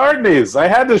Paul McCartneys. I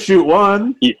had to shoot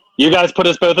one. You guys put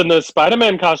us both in the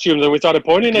Spider-Man costumes, and we started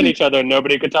pointing at each other, and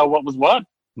nobody could tell what was what.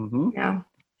 Mm-hmm. Yeah.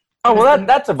 Oh, well,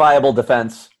 that's a viable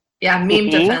defense. Yeah, meme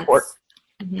defense.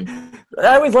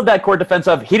 I always loved that court defense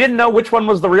of he didn't know which one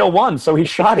was the real one, so he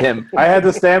shot him. I had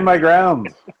to stand my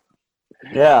ground.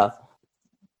 Yeah.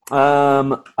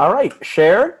 All right,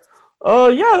 Cher.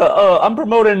 I'm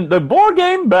promoting the board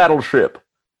game Battleship.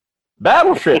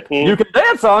 Battleship. You can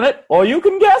dance on it, or you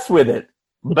can guess with it.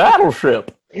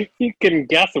 Battleship. You can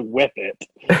guess with it.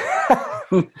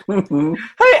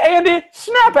 Hey, Andy,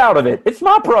 snap out of it. It's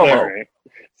my promo.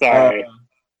 Sorry.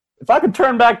 If I could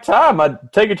turn back time,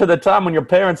 I'd take you to the time when your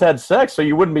parents had sex so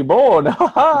you wouldn't be born.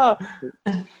 Wow,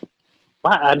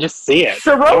 I just see it.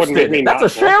 Cher roasted. That's a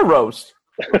Cher roast.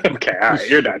 Okay, all right,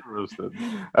 you're done. Roasted.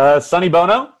 Sonny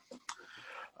Bono?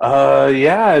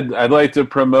 I'd like to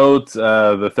promote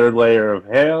the third layer of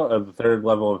hell, the third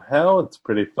level of hell. It's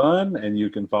pretty fun, and you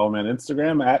can follow me on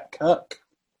Instagram at Cuck.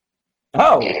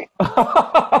 Oh.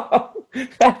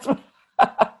 That's...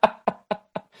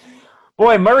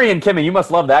 Boy, Murray and Kimmy, you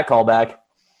must love that callback.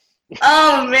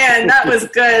 Oh, man, that was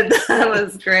good. That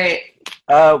was great.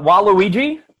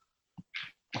 Waluigi?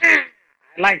 I'd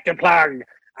like to plug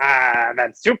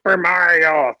that Super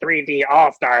Mario 3D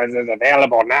All-Stars is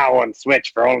available now on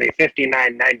Switch for only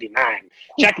 $59.99.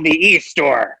 Check the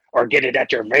e-store or get it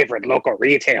at your favorite local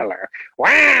retailer.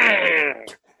 Wow!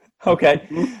 Okay.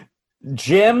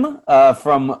 Jim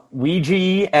from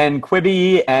Ouija and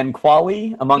Quibi and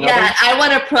Quali, among others. Yeah, I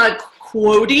want to plug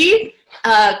Quody.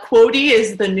 Quody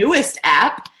is the newest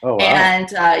app, and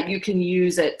you can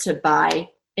use it to buy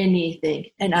anything,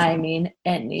 and I mean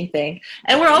anything.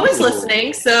 And we're always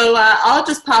listening, so I'll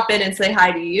just pop in and say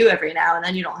hi to you every now and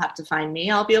then. You don't have to find me.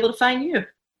 I'll be able to find you.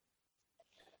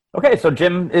 Okay, so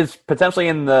Jim is potentially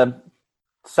in the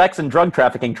sex and drug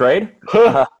trafficking trade.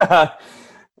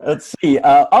 Let's see.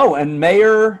 And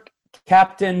Mayor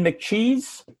Captain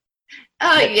McCheese?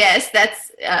 Yes,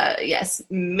 that's yes,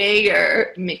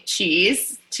 Mayor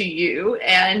McCheese to you.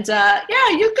 And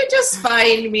you could just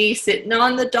find me sitting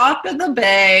on the dock of the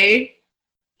bay.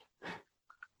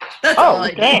 That's all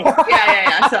I do.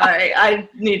 Yeah. Sorry, I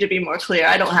need to be more clear.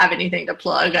 I don't have anything to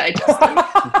plug. I just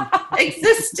am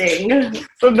existing.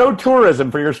 So no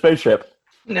tourism for your spaceship?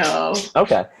 No.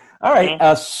 Okay. All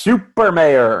right. Super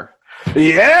Mayor.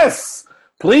 Yes!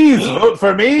 Please vote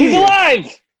for me! He's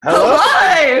alive! Hello?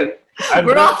 Alive!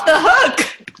 We're off the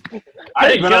hook!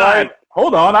 I've been alive.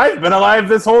 Hold on, I've been alive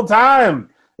this whole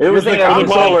time. It was the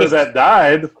comptroller that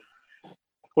died.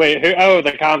 Wait, who? Oh,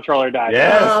 the comptroller died.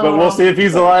 Yes, but we'll see if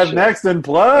he's alive next in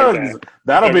plugs. Okay.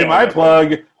 That'll be my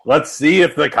plug. Let's see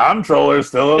if the comptroller's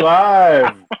still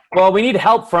alive. Well, we need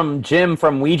help from Jim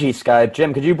from Ouija Skype.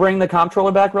 Jim, could you bring the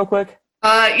comptroller back real quick?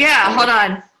 Yeah, hold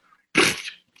on.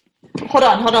 Hold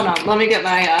on. Let me get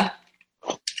my,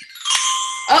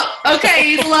 Oh, okay,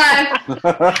 he's alive.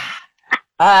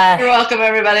 You're welcome,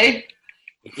 everybody.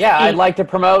 Yeah, I'd like to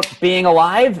promote being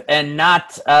alive and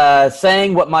not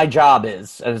saying what my job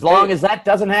is. As long as that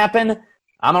doesn't happen,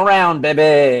 I'm around, baby.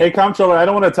 Hey, comptroller, I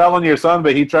don't want to tell on your son,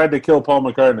 but he tried to kill Paul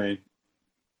McCartney.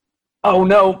 Oh,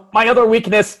 no. My other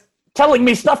weakness. Telling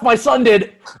me stuff my son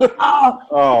did. What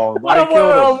a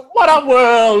world. What a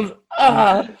world.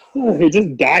 He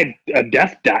just died a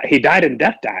death die. He died in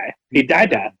death die. He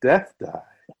died death. Death die.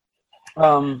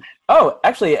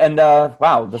 Actually, and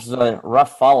wow, this is a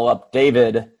rough follow-up.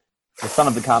 David, the son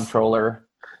of the comptroller.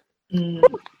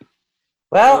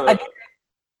 Well,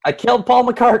 I killed Paul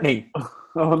McCartney.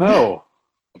 Oh, no.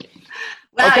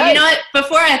 Wow, Okay. You know what?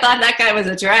 Before I thought that guy was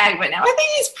a drag, but now I think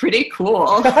he's pretty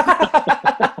cool.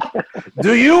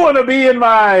 Do you want to be in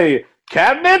my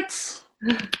cabinets?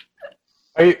 Who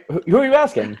are you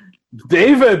asking?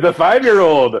 David, the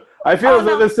 5-year-old. I feel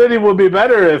that the city will be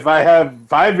better if I have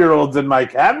 5-year-olds in my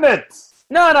cabinets.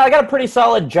 No, I got a pretty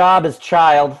solid job as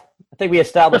child. I think we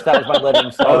established that was my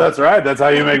living. So Oh, that's right. That's how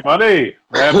you make money.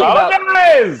 I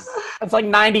apologize. That's like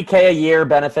 $90K a year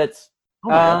benefits. Oh,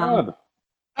 my God.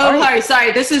 Oh,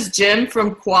 sorry. This is Jim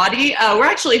from Quadi. We're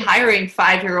actually hiring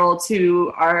 5-year-olds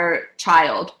who are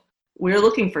child. We're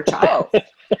looking for child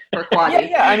for Quadi.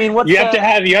 Yeah. I mean, You have to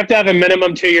have a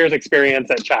minimum 2 years experience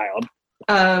at child.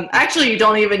 Actually, you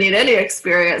don't even need any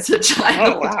experience at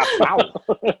child. Oh, wow.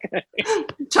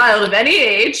 Child of any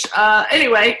age.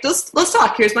 Anyway, let's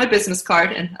talk. Here's my business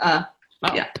card, and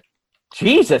yeah.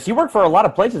 Jesus, you work for a lot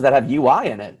of places that have UI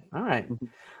in it. All right.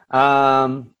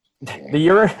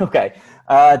 Okay.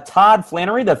 Todd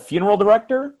Flannery, the funeral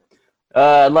director.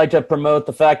 I'd like to promote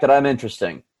the fact that I'm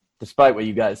interesting, despite what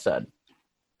you guys said.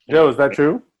 Joe, is that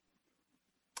true?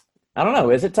 I don't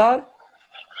know. Is it, Todd?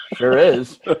 Sure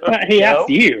is. He Joe? asked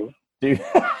you. Do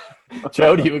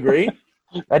Joe, do you agree?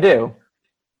 I do.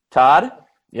 Todd?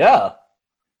 Yeah.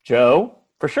 Joe?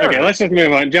 For sure. Okay, let's just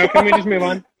move on. Joe, can we just move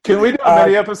on? Can we do a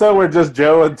mini episode where just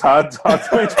Joe and Todd talk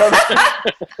to each other?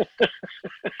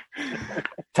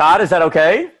 Todd, is that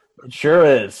okay? It sure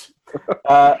is.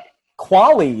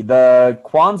 Quali, the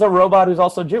Kwanzaa robot who's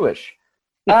also Jewish.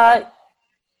 My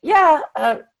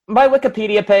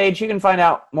Wikipedia page, you can find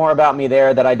out more about me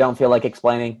there that I don't feel like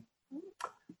explaining.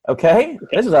 Okay,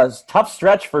 this is a tough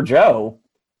stretch for Joe.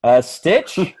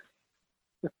 Stitch?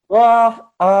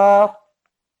 Well, I'd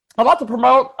like to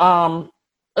promote,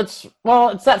 it's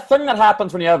that thing that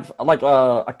happens when you have, like,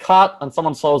 a cut and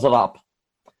someone sews it up.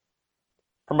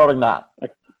 Promoting that.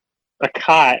 A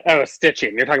cot. Oh,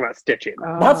 stitching. You're talking about stitching.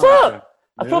 That's it!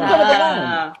 I feel good at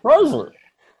the name. Rosalie.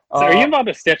 So are you involved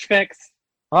with Stitch Fix?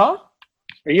 Huh?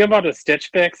 Are you involved with Stitch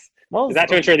Fix? What Is that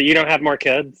to ensure that you don't have more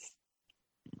kids?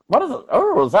 What is it?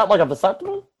 Oh, is that like a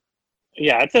vasectomy?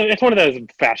 Yeah, it's one of those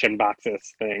fashion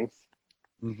boxes things.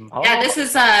 Mm-hmm. Oh. Yeah, this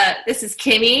is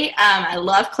Kimmy. I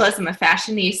love clothes. I'm a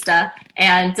fashionista,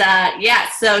 and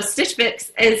so Stitch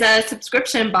Fix is a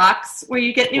subscription box where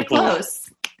you get new clothes.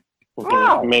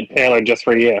 Wow. Made tailored just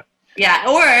for you. Yeah,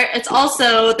 or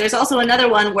there's also another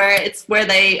one where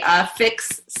they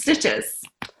fix stitches.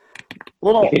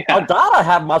 I gotta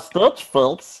have my Stitch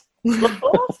Fix.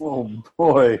 Oh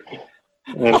boy.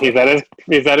 And he's at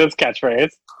his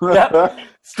catchphrase. Yep.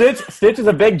 Stitch is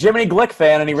a big Jiminy Glick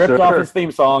fan, and he ripped off his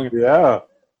theme song. Yeah.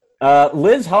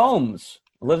 Liz Holmes.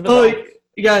 Elizabeth Holmes.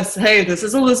 Yes, hey, this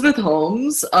is Elizabeth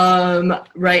Holmes.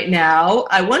 Right now,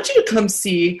 I want you to come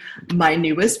see my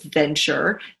newest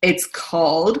venture. It's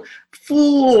called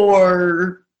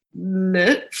Floorknit,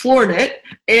 and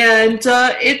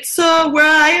it's where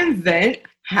I invent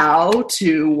how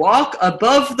to walk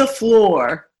above the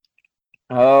floor.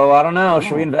 Oh, I don't know.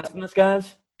 Should we invest in this,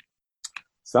 guys?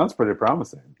 Sounds pretty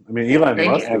promising. I mean, Elon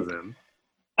Thank Musk you. is in.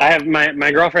 I have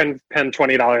my girlfriend pinned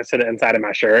 $20 to the inside of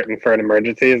my shirt, and for an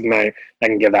emergency, and I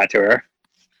can give that to her.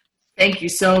 Thank you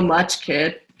so much,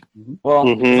 kid. Well,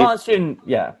 Mhm. as long as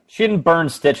she didn't burn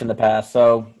Stitch in the past,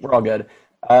 so we're all good.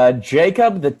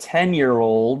 Jacob, the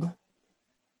 10-year-old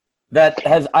that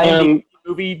has IMDb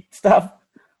movie stuff.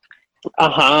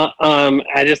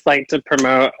 I just like to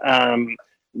promote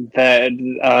the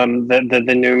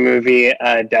new movie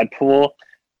Deadpool.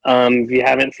 If you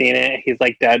haven't seen it, he's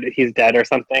like dead. He's dead or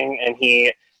something, and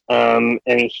he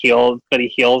heals, but he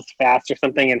heals fast or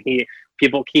something, and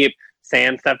people keep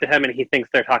saying stuff to him, and he thinks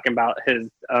they're talking about his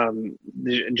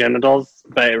genitals,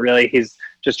 but really he's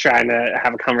just trying to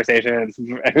have a conversation.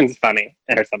 It's funny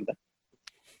or something.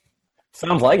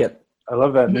 Sounds like it. I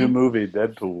love that new movie,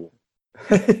 Deadpool.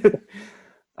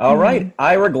 All right,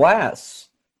 Ira Glass.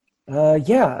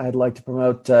 I'd like to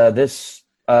promote this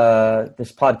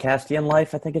podcastian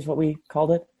life, I think is what we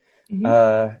called it.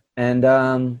 And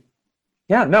I'll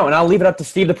leave it up to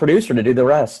Steve, the producer, to do the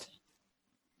rest.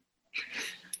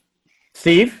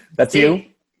 Steve, that's you.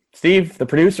 Steve, the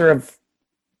producer of.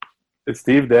 Is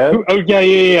Steve dead? Oh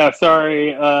yeah.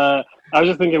 Sorry, I was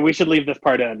just thinking we should leave this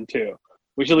part in too.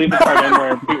 We should leave this part in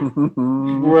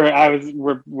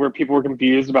where people were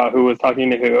confused about who was talking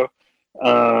to who. So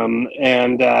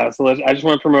I just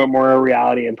want to promote more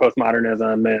reality and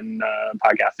postmodernism and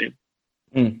podcasting.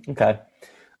 Okay.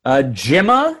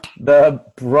 Gemma, the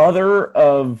brother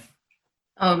of.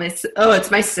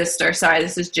 It's my sister. Sorry,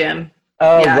 this is Jim.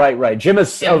 Oh, Yeah. right.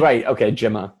 Gemma's. Jim. Oh, right. Okay,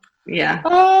 Gemma. Yeah.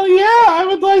 Oh yeah, I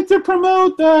would like to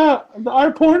promote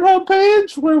our Pornhub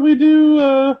page where we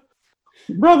do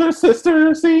brother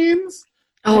sister scenes.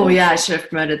 Oh yeah, I should have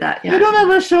promoted that. They Yeah. don't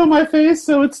ever show my face,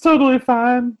 so it's totally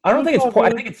fine. I don't think it's. I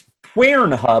think it's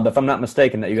Queernhub, if I'm not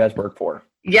mistaken, that you guys work for.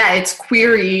 Yeah, it's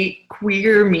Queer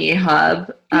Me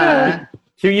Hub. Yeah.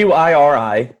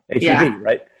 QUIRIHUB, Yeah.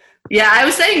 right? Yeah, I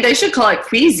was saying they should call it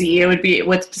Queasy. It would be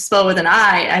spelled with an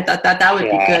I. I thought that would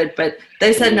be good, but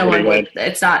they said no one would.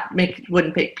 It's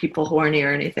wouldn't make people horny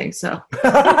or anything. So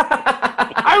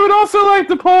I would also like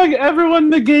to plug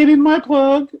everyone negating my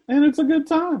plug, and it's a good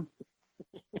time.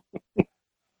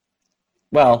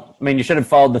 Well, I mean, you should have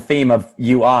followed the theme of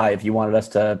UI if you wanted us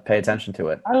to pay attention to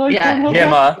it. I like Pornhub.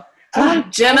 Gemma.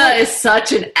 Gemma is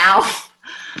such an elf.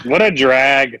 What a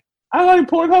drag! I like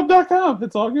Pornhub.com.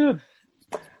 It's all good.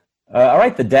 All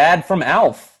right, the dad from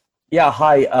Alf. Yeah,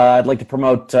 hi. I'd like to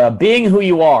promote Being Who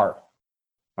You Are.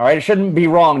 All right, it shouldn't be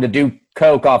wrong to do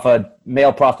coke off a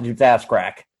male prostitute's ass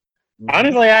crack.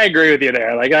 Honestly, I agree with you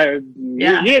there. Like, you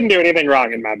didn't do anything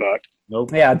wrong in my book.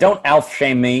 Nope. Yeah, don't Alf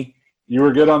shame me. You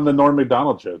were good on the Norm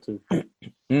Macdonald show too.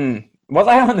 Was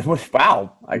I on?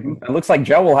 Wow, it looks like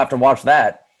Joe will have to watch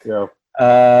that. Yeah.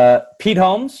 Pete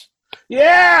Holmes.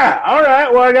 Yeah. All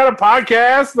right. Well, I got a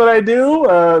podcast that I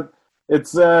do.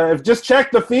 It's if just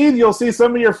check the feed, you'll see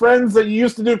some of your friends that you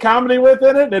used to do comedy with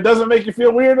in it, and it doesn't make you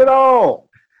feel weird at all.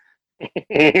 All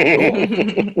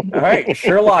right,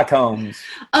 Sherlock Holmes.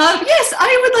 Yes,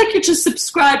 I would like you to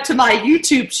subscribe to my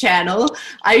YouTube channel.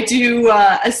 I do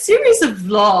a series of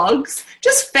vlogs,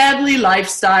 just family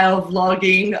lifestyle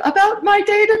vlogging about my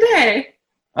day-to-day.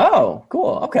 Oh,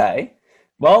 cool. Okay.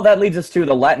 Well, that leads us to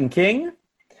the Latin King.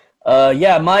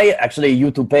 Yeah, my actually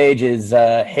YouTube page is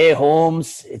Hey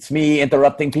Holmes. It's me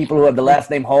interrupting people who have the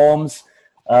last name Holmes.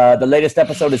 The latest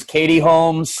episode is Katie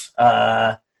Holmes.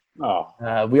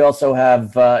 We also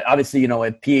have, obviously, we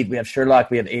have Pete, we have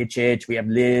Sherlock, we have HH, we have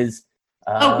Liz.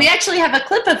 We actually have a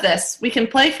clip of this we can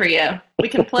play for you. We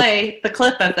can play the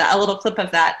clip of that, a little clip of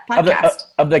that podcast.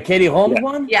 Of the Katie Holmes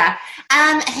one? Yeah.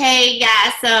 Hey,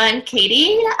 yeah, so I'm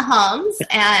Katie Holmes,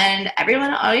 and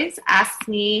everyone always asks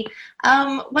me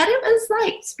what it was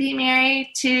like to be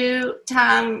married to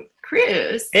Tom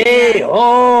Cruise. Hey,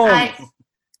 Holmes!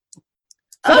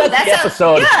 That's the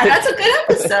episode. Yeah, that's a good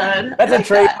episode.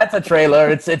 That's a trailer.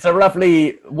 It's a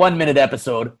roughly 1 minute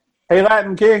episode. Hey,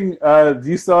 Latin King, do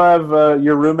you still have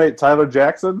your roommate Tyler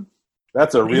Jackson?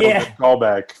 That's a real good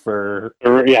callback for.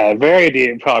 Yeah, very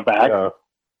deep callback.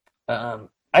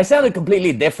 I sounded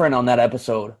completely different on that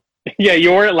episode. Yeah,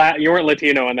 you weren't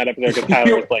Latino on that episode because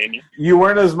Tyler was playing you. You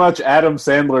weren't as much Adam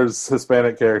Sandler's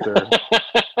Hispanic character.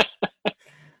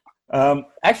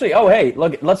 Actually, hey,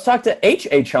 look, let's talk to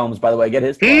H.H. Holmes, by the way. Get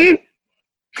his plug.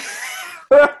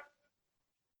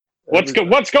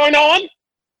 What's going on?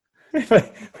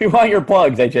 We want your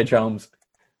plugs, H.H. Holmes.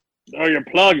 Oh, your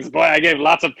plugs. Boy, I gave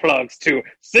lots of plugs to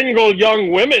single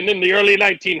young women in the early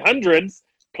 1900s.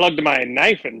 Plugged my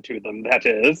knife into them, that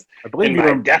is, in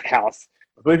my death house.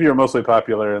 I believe you were mostly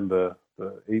popular in the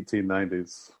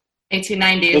 1890s.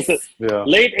 1890s. Yeah.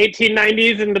 Late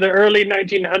 1890s into the early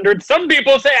 1900s. Some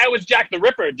people say I was Jack the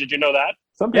Ripper. Did you know that?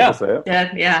 Some people say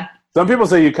it. Yeah. Some people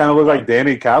say you kind of look like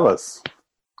Danny Callis.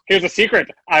 Here's a secret.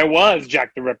 I was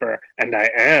Jack the Ripper, and I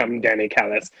am Danny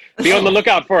Callis. Be on the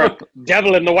lookout for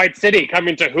Devil in the White City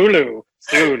coming to Hulu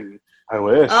soon. I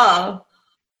wish. Oh.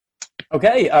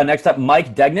 Okay, next up,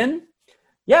 Mike Degnan.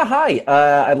 Yeah, hi.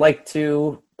 I'd like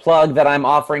to plug that I'm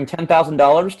offering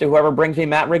 $10,000 to whoever brings me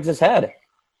Matt Riggs' head.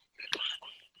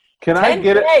 Can I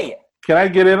get it? Can I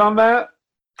get in on that?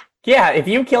 Yeah, if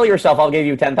you kill yourself, I'll give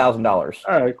you $10,000.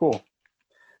 All right, cool.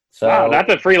 So wow,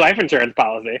 that's a free life insurance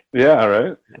policy. Yeah,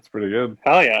 right. That's pretty good.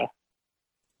 Hell yeah.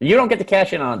 You don't get to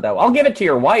cash in on it, though. I'll give it to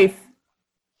your wife,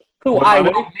 who I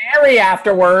will marry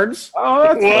afterwards. Oh,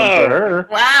 that's fun for her.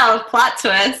 Wow, plot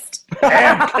twist.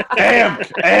 Amp.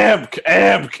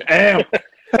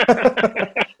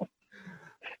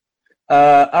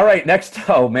 All right, next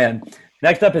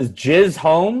up is Jizz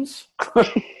Holmes.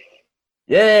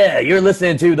 Yeah, you're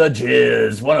listening to the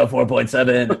Jizz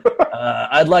 104.7.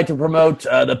 I'd like to promote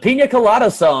the Pina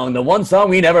Colada song, the one song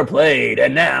we never played,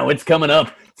 and now it's coming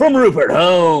up from Rupert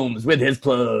Holmes with his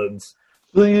plugs.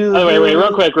 Oh, wait,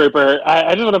 real quick, Rupert.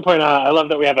 I just want to point out, I love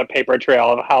that we have a paper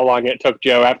trail of how long it took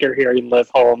Joe after hearing Liz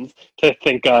Holmes to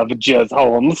think of Jizz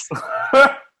Holmes.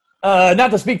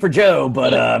 Not to speak for Joe,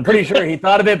 but I'm pretty sure he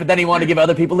thought of it, but then he wanted to give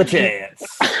other people a chance.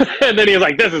 And then he was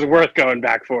like, this is worth going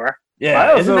back for.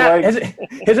 Yeah, isn't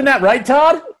that right,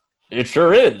 Todd? It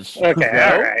sure is.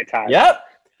 Okay, all right, Todd. Yep.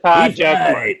 Todd, Joe,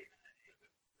 right.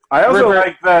 I also Rupert.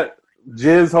 like that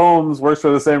Jizz Holmes works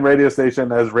for the same radio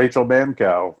station as Rachel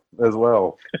Mancow as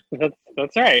well.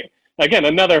 That's right. Again,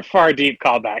 another far deep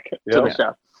callback to the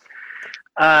show.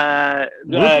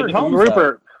 Rupert Holmes.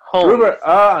 Rupert,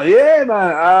 yeah,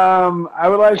 man. I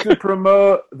would like to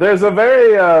promote. There's a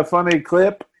very funny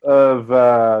clip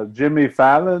of Jimmy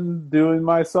Fallon doing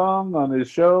my song on his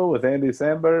show with Andy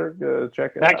Samberg.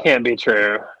 Check it out. That can't be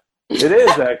true. It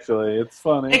is actually. It's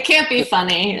funny. It can't be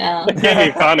funny. No. It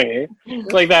can't be funny.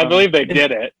 Like that. I believe they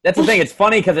did it. That's the thing. It's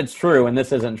funny because it's true, and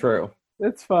this isn't true.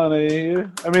 It's funny.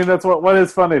 I mean, that's what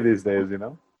is funny these days, you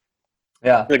know.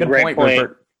 Yeah, Good point.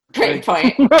 Rupert. Great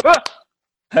point.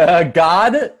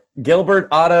 God, Gilbert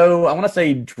Otto, I want to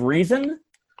say Dreesen?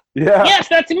 Yeah. Yes,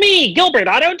 that's me, Gilbert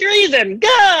Otto Dreesen.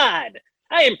 God!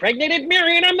 I impregnated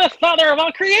Mary and I'm the father of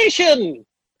all creation.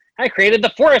 I created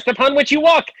the forest upon which you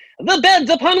walk, the beds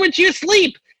upon which you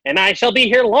sleep, and I shall be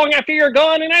here long after you're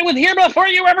gone, and I was here before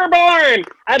you were born.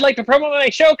 I'd like to promote my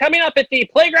show coming up at the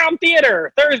Playground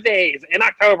Theater, Thursdays in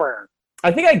October.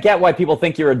 I think I get why people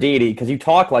think you're a deity, because you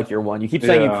talk like you're one. You keep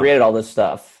saying you created all this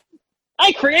stuff.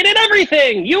 I created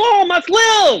everything! You all must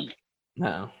live!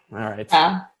 No. All right.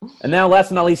 Yeah. And now, last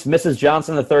but not least, Mrs.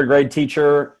 Johnson, the third grade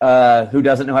teacher who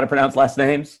doesn't know how to pronounce last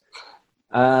names.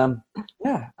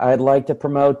 Yeah, I'd like to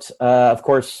promote, of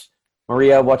course,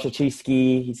 Maria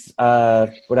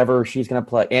Wachachewski, whatever she's going to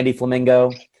play, Andy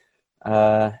Flamingo,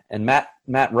 and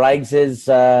Matt Riggs'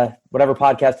 whatever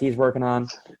podcast he's working on.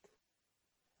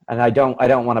 And I don't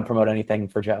want to promote anything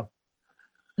for Joe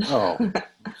Oh,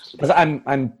 because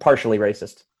I'm partially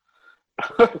racist,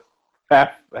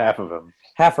 half of him.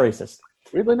 half racist.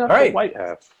 Weirdly not All right. the white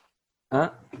half.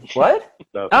 What?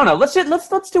 No. I don't know.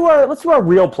 Let's do our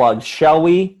real plugs, shall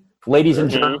we, ladies and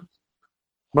gentlemen?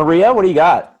 Maria, what do you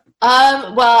got?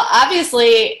 Well,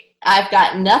 obviously, I've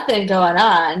got nothing going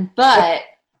on, but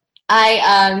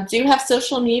I do have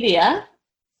social media.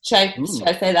 Should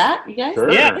I say that, you guys?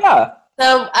 Sure. Yeah.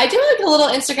 So I do like a little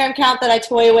Instagram account that I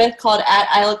toy with called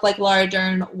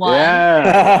 @ILookLikeLauraDern1.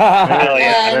 Yeah. Hell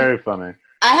yeah. And Very funny.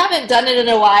 I haven't done it in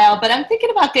a while, but I'm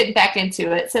thinking about getting back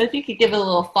into it. So if you could give it a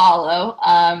little follow,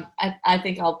 I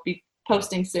think I'll be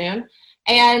posting soon.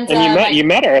 And you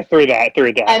met her through that, I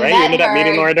right? You met ended up her.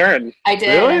 meeting Laura Dern. I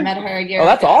did. Really? I met her a year Oh,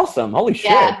 that's ago. awesome! Holy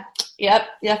shit! Yeah.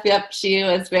 Yep. She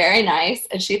was very nice,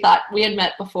 and she thought we had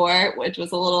met before, which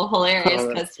was a little hilarious Oh,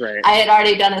 because that's right. I had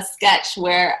already done a sketch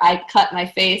where I cut my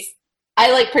face.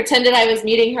 I pretended I was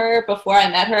meeting her before I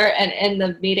met her, and in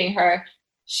the meeting her,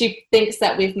 she thinks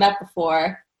that we've met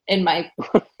before.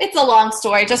 It's a long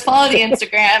story. Just follow the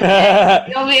Instagram.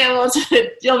 And you'll be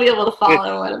able to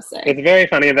follow what I'm saying. It's very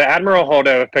funny. The Admiral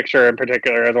Holdo picture in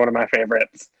particular is one of my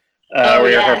favrites. Oh,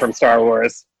 where you're her yes. from Star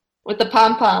Wars. With the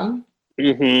pom pom.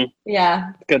 Mm-hmm.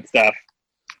 Yeah. Good stuff.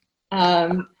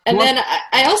 And then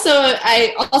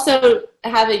I also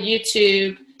have a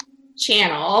YouTube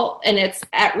channel, and it's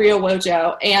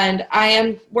 @RioWojo, and I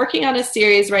am working on a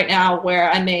series right now where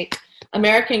I make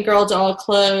American Girl doll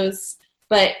clothes,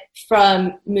 but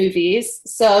from movies.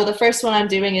 So the first one I'm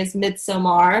doing is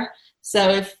Midsommar.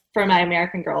 So for my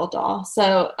American Girl doll.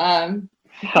 So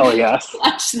Hell yes.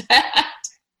 watch that.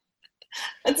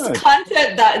 It's Nice.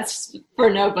 content that's for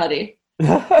nobody.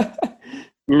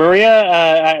 Maria,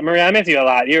 I miss you a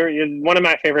lot. You're one of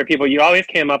my favorite people. You always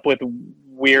came up with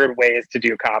weird ways to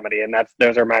do comedy, and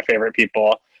those are my favorite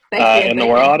people Thank you. in the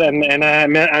world. And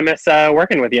I miss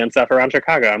working with you and stuff around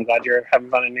Chicago. I'm glad you're having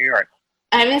fun in New York.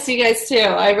 I miss you guys too.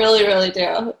 I really, really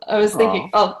do. I was thinking,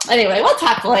 anyway, we'll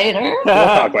talk later. We'll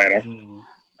talk later.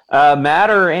 Matt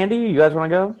or Andy, you guys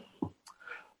want to go?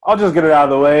 I'll just get it out of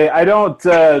the way. I don't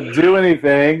do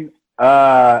anything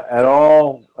at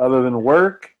all other than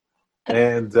work,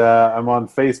 and I'm on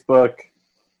Facebook,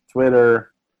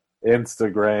 Twitter,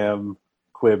 Instagram,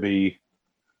 Quibi.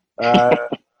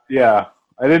 Yeah,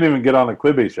 I didn't even get on a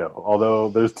Quibi show, although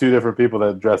there's two different people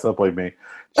that dress up like me.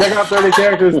 Check out 30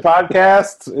 Characters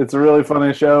Podcast. It's a really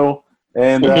funny show,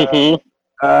 and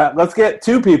let's get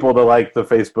two people to like the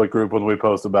Facebook group when we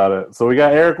post about it. So we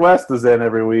got Eric West is in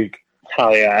every week.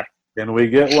 Hell yeah. Can we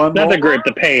get one Not more? the group,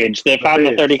 the page. They found the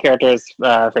page. 30 Characters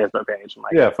Facebook page. I'm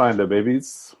like, Yeah, find it,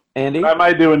 babies. Andy? I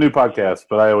might do a new podcast,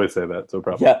 but I always say that, so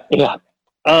probably. Yeah. Yeah.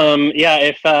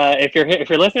 If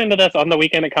you're listening to this on the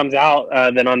weekend it comes out,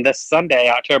 then on this Sunday,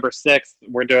 October 6th,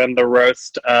 we're doing the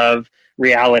roast of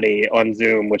Reality on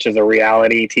Zoom, which is a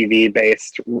reality TV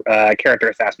based character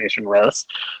assassination roast.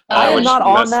 I am which not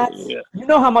on most- that. yeah. You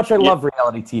know how much I love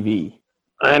reality TV.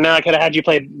 I know I could have had you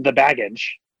play The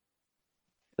Baggage.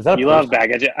 Is that a You love person?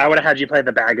 Baggage. I would have had you play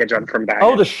The Baggage on From Baggage.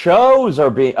 Oh, the shows are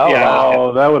being. Oh, Yeah. wow.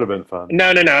 Oh, that would have been fun. No,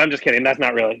 I'm just kidding. That's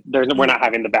not really. We're not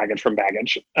having The Baggage from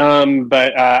Baggage.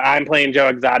 But I'm playing Joe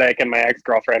Exotic, and my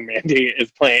ex-girlfriend Mandy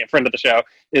is playing. Friend of the show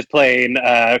is playing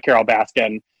Carol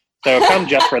Baskin. So come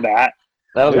just for that.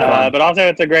 That'll be fun. But also,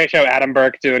 it's a great show. Adam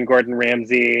Burke doing Gordon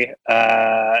Ramsay.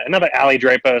 Another Ali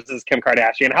Dreyfus is Kim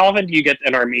Kardashian. How often do you get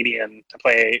an Armenian to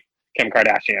play Kim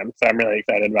Kardashian? So I'm really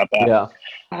excited about that. Yeah.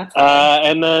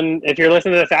 And then if you're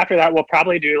listening to this after that, we'll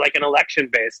probably do like an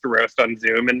election-based roast on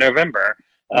Zoom in November.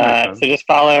 So just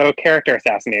follow Character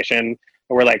Assassination.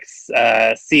 We're like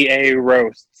CA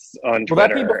roasts on Will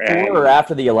that Twitter. be before or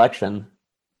after the election?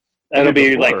 It'll be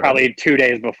Before, like probably 2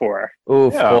 days before.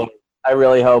 Oof. Yeah. Well, I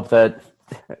really hope that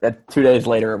 2 days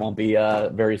later it won't be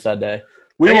a very sad day.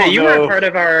 We Yeah, won't you know. were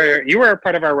a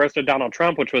part of our roast of Donald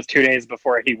Trump, which was 2 days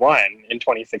before he won in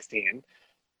 2016.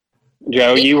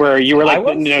 Joe, you were I like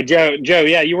was? Joe,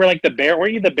 yeah, you were like the bear. Were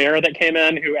you the bear that came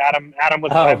in who Adam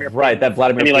was Oh, Vladimir right. That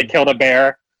Vladimir. and he like Putin. killed a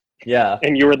bear Yeah.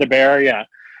 and you were the bear, yeah.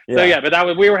 Yeah. So yeah,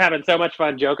 but we were having so much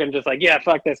fun joking, just like, yeah,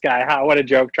 fuck this guy. What a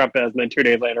joke Trump is. And then 2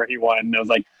 days later he won. And it was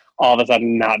like all of a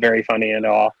sudden not very funny at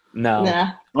all. No.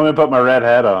 Nah. Let me put my red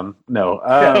hat on. No.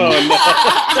 Oh,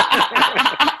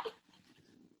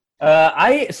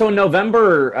 So in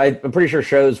November, I'm pretty sure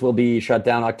shows will be shut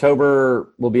down.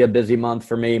 October will be a busy month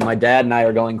for me. My dad and I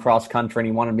are going cross country, and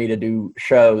he wanted me to do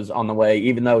shows on the way,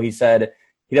 even though he said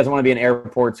he doesn't want to be in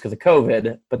airports because of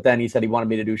COVID. But then he said he wanted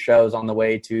me to do shows on the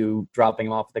way to dropping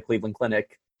him off at the Cleveland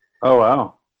Clinic. Oh,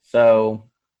 wow. So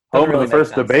Home of the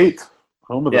first debate.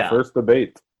 Home of the first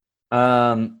debate.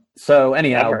 So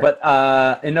anyhow, Ever.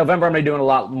 but in November, I'm going to be doing a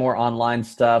lot more online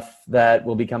stuff that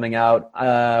will be coming out.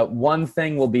 One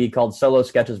thing will be called Solo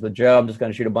Sketches with Joe. I'm just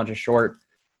going to shoot a bunch of short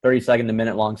 30-second to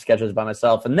minute-long sketches by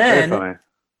myself. And Very then,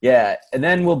 funny. and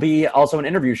then will be also an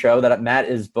interview show that Matt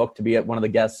is booked to be one of the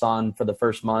guests on for the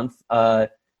first month, where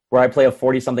I play a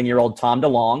 40-something-year-old Tom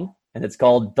DeLonge, and it's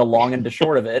called DeLong and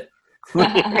DeShort of It.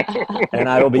 And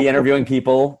I will be interviewing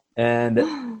people and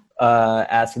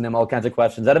asking them all kinds of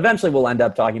questions that eventually we'll end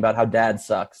up talking about how dads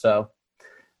suck. So,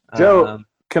 Joe,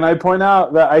 can I point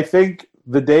out that I think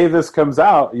the day this comes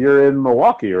out, you're in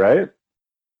Milwaukee, right?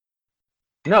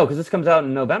 no, because this comes out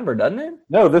in November, doesn't it?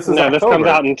 No, this is No, this October. comes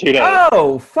out in 2 days.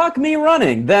 Oh, fuck me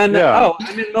running. Then, Yeah.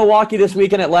 I'm in Milwaukee this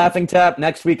weekend at Laughing Tap.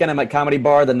 Next weekend, I'm at Comedy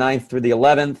Bar, the 9th through the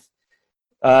 11th.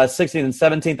 16th and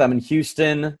 17th, I'm in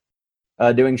Houston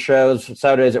doing shows.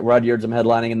 Saturdays at Rudyard's, I'm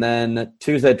headlining. And then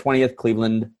Tuesday, 20th,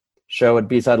 Cleveland show at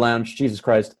B-Side Lounge. Jesus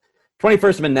Christ.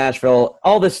 21st, I'm in Nashville.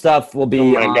 All this stuff will be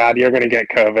Oh my on- God, you're going to get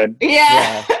COVID.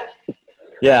 Yeah.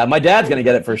 Yeah, my dad's going to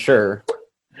get it for sure.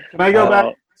 Can I go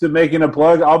back to making a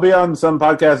plug? I'll be on some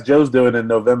podcast Joe's doing in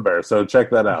November, so check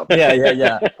that out.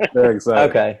 Yeah. Very excited.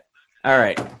 Okay. All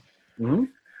right. Mhm.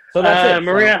 So that's it.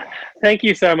 Maria, thank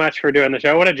you so much for doing the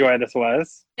show. What a joy this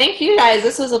was. Thank you guys.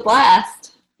 This was a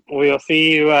blast. We'll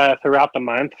see you throughout the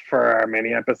month for our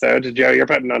mini episodes. Joe, you're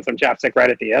putting on some chapstick right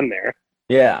at the end there.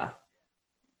 Yeah.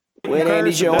 With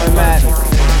Andy, Joe, and Matt.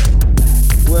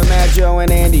 With Matt, Joe,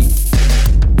 and Andy.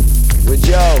 With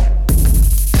Joe.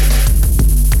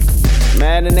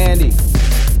 Matt and Andy.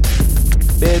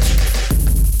 Bitch.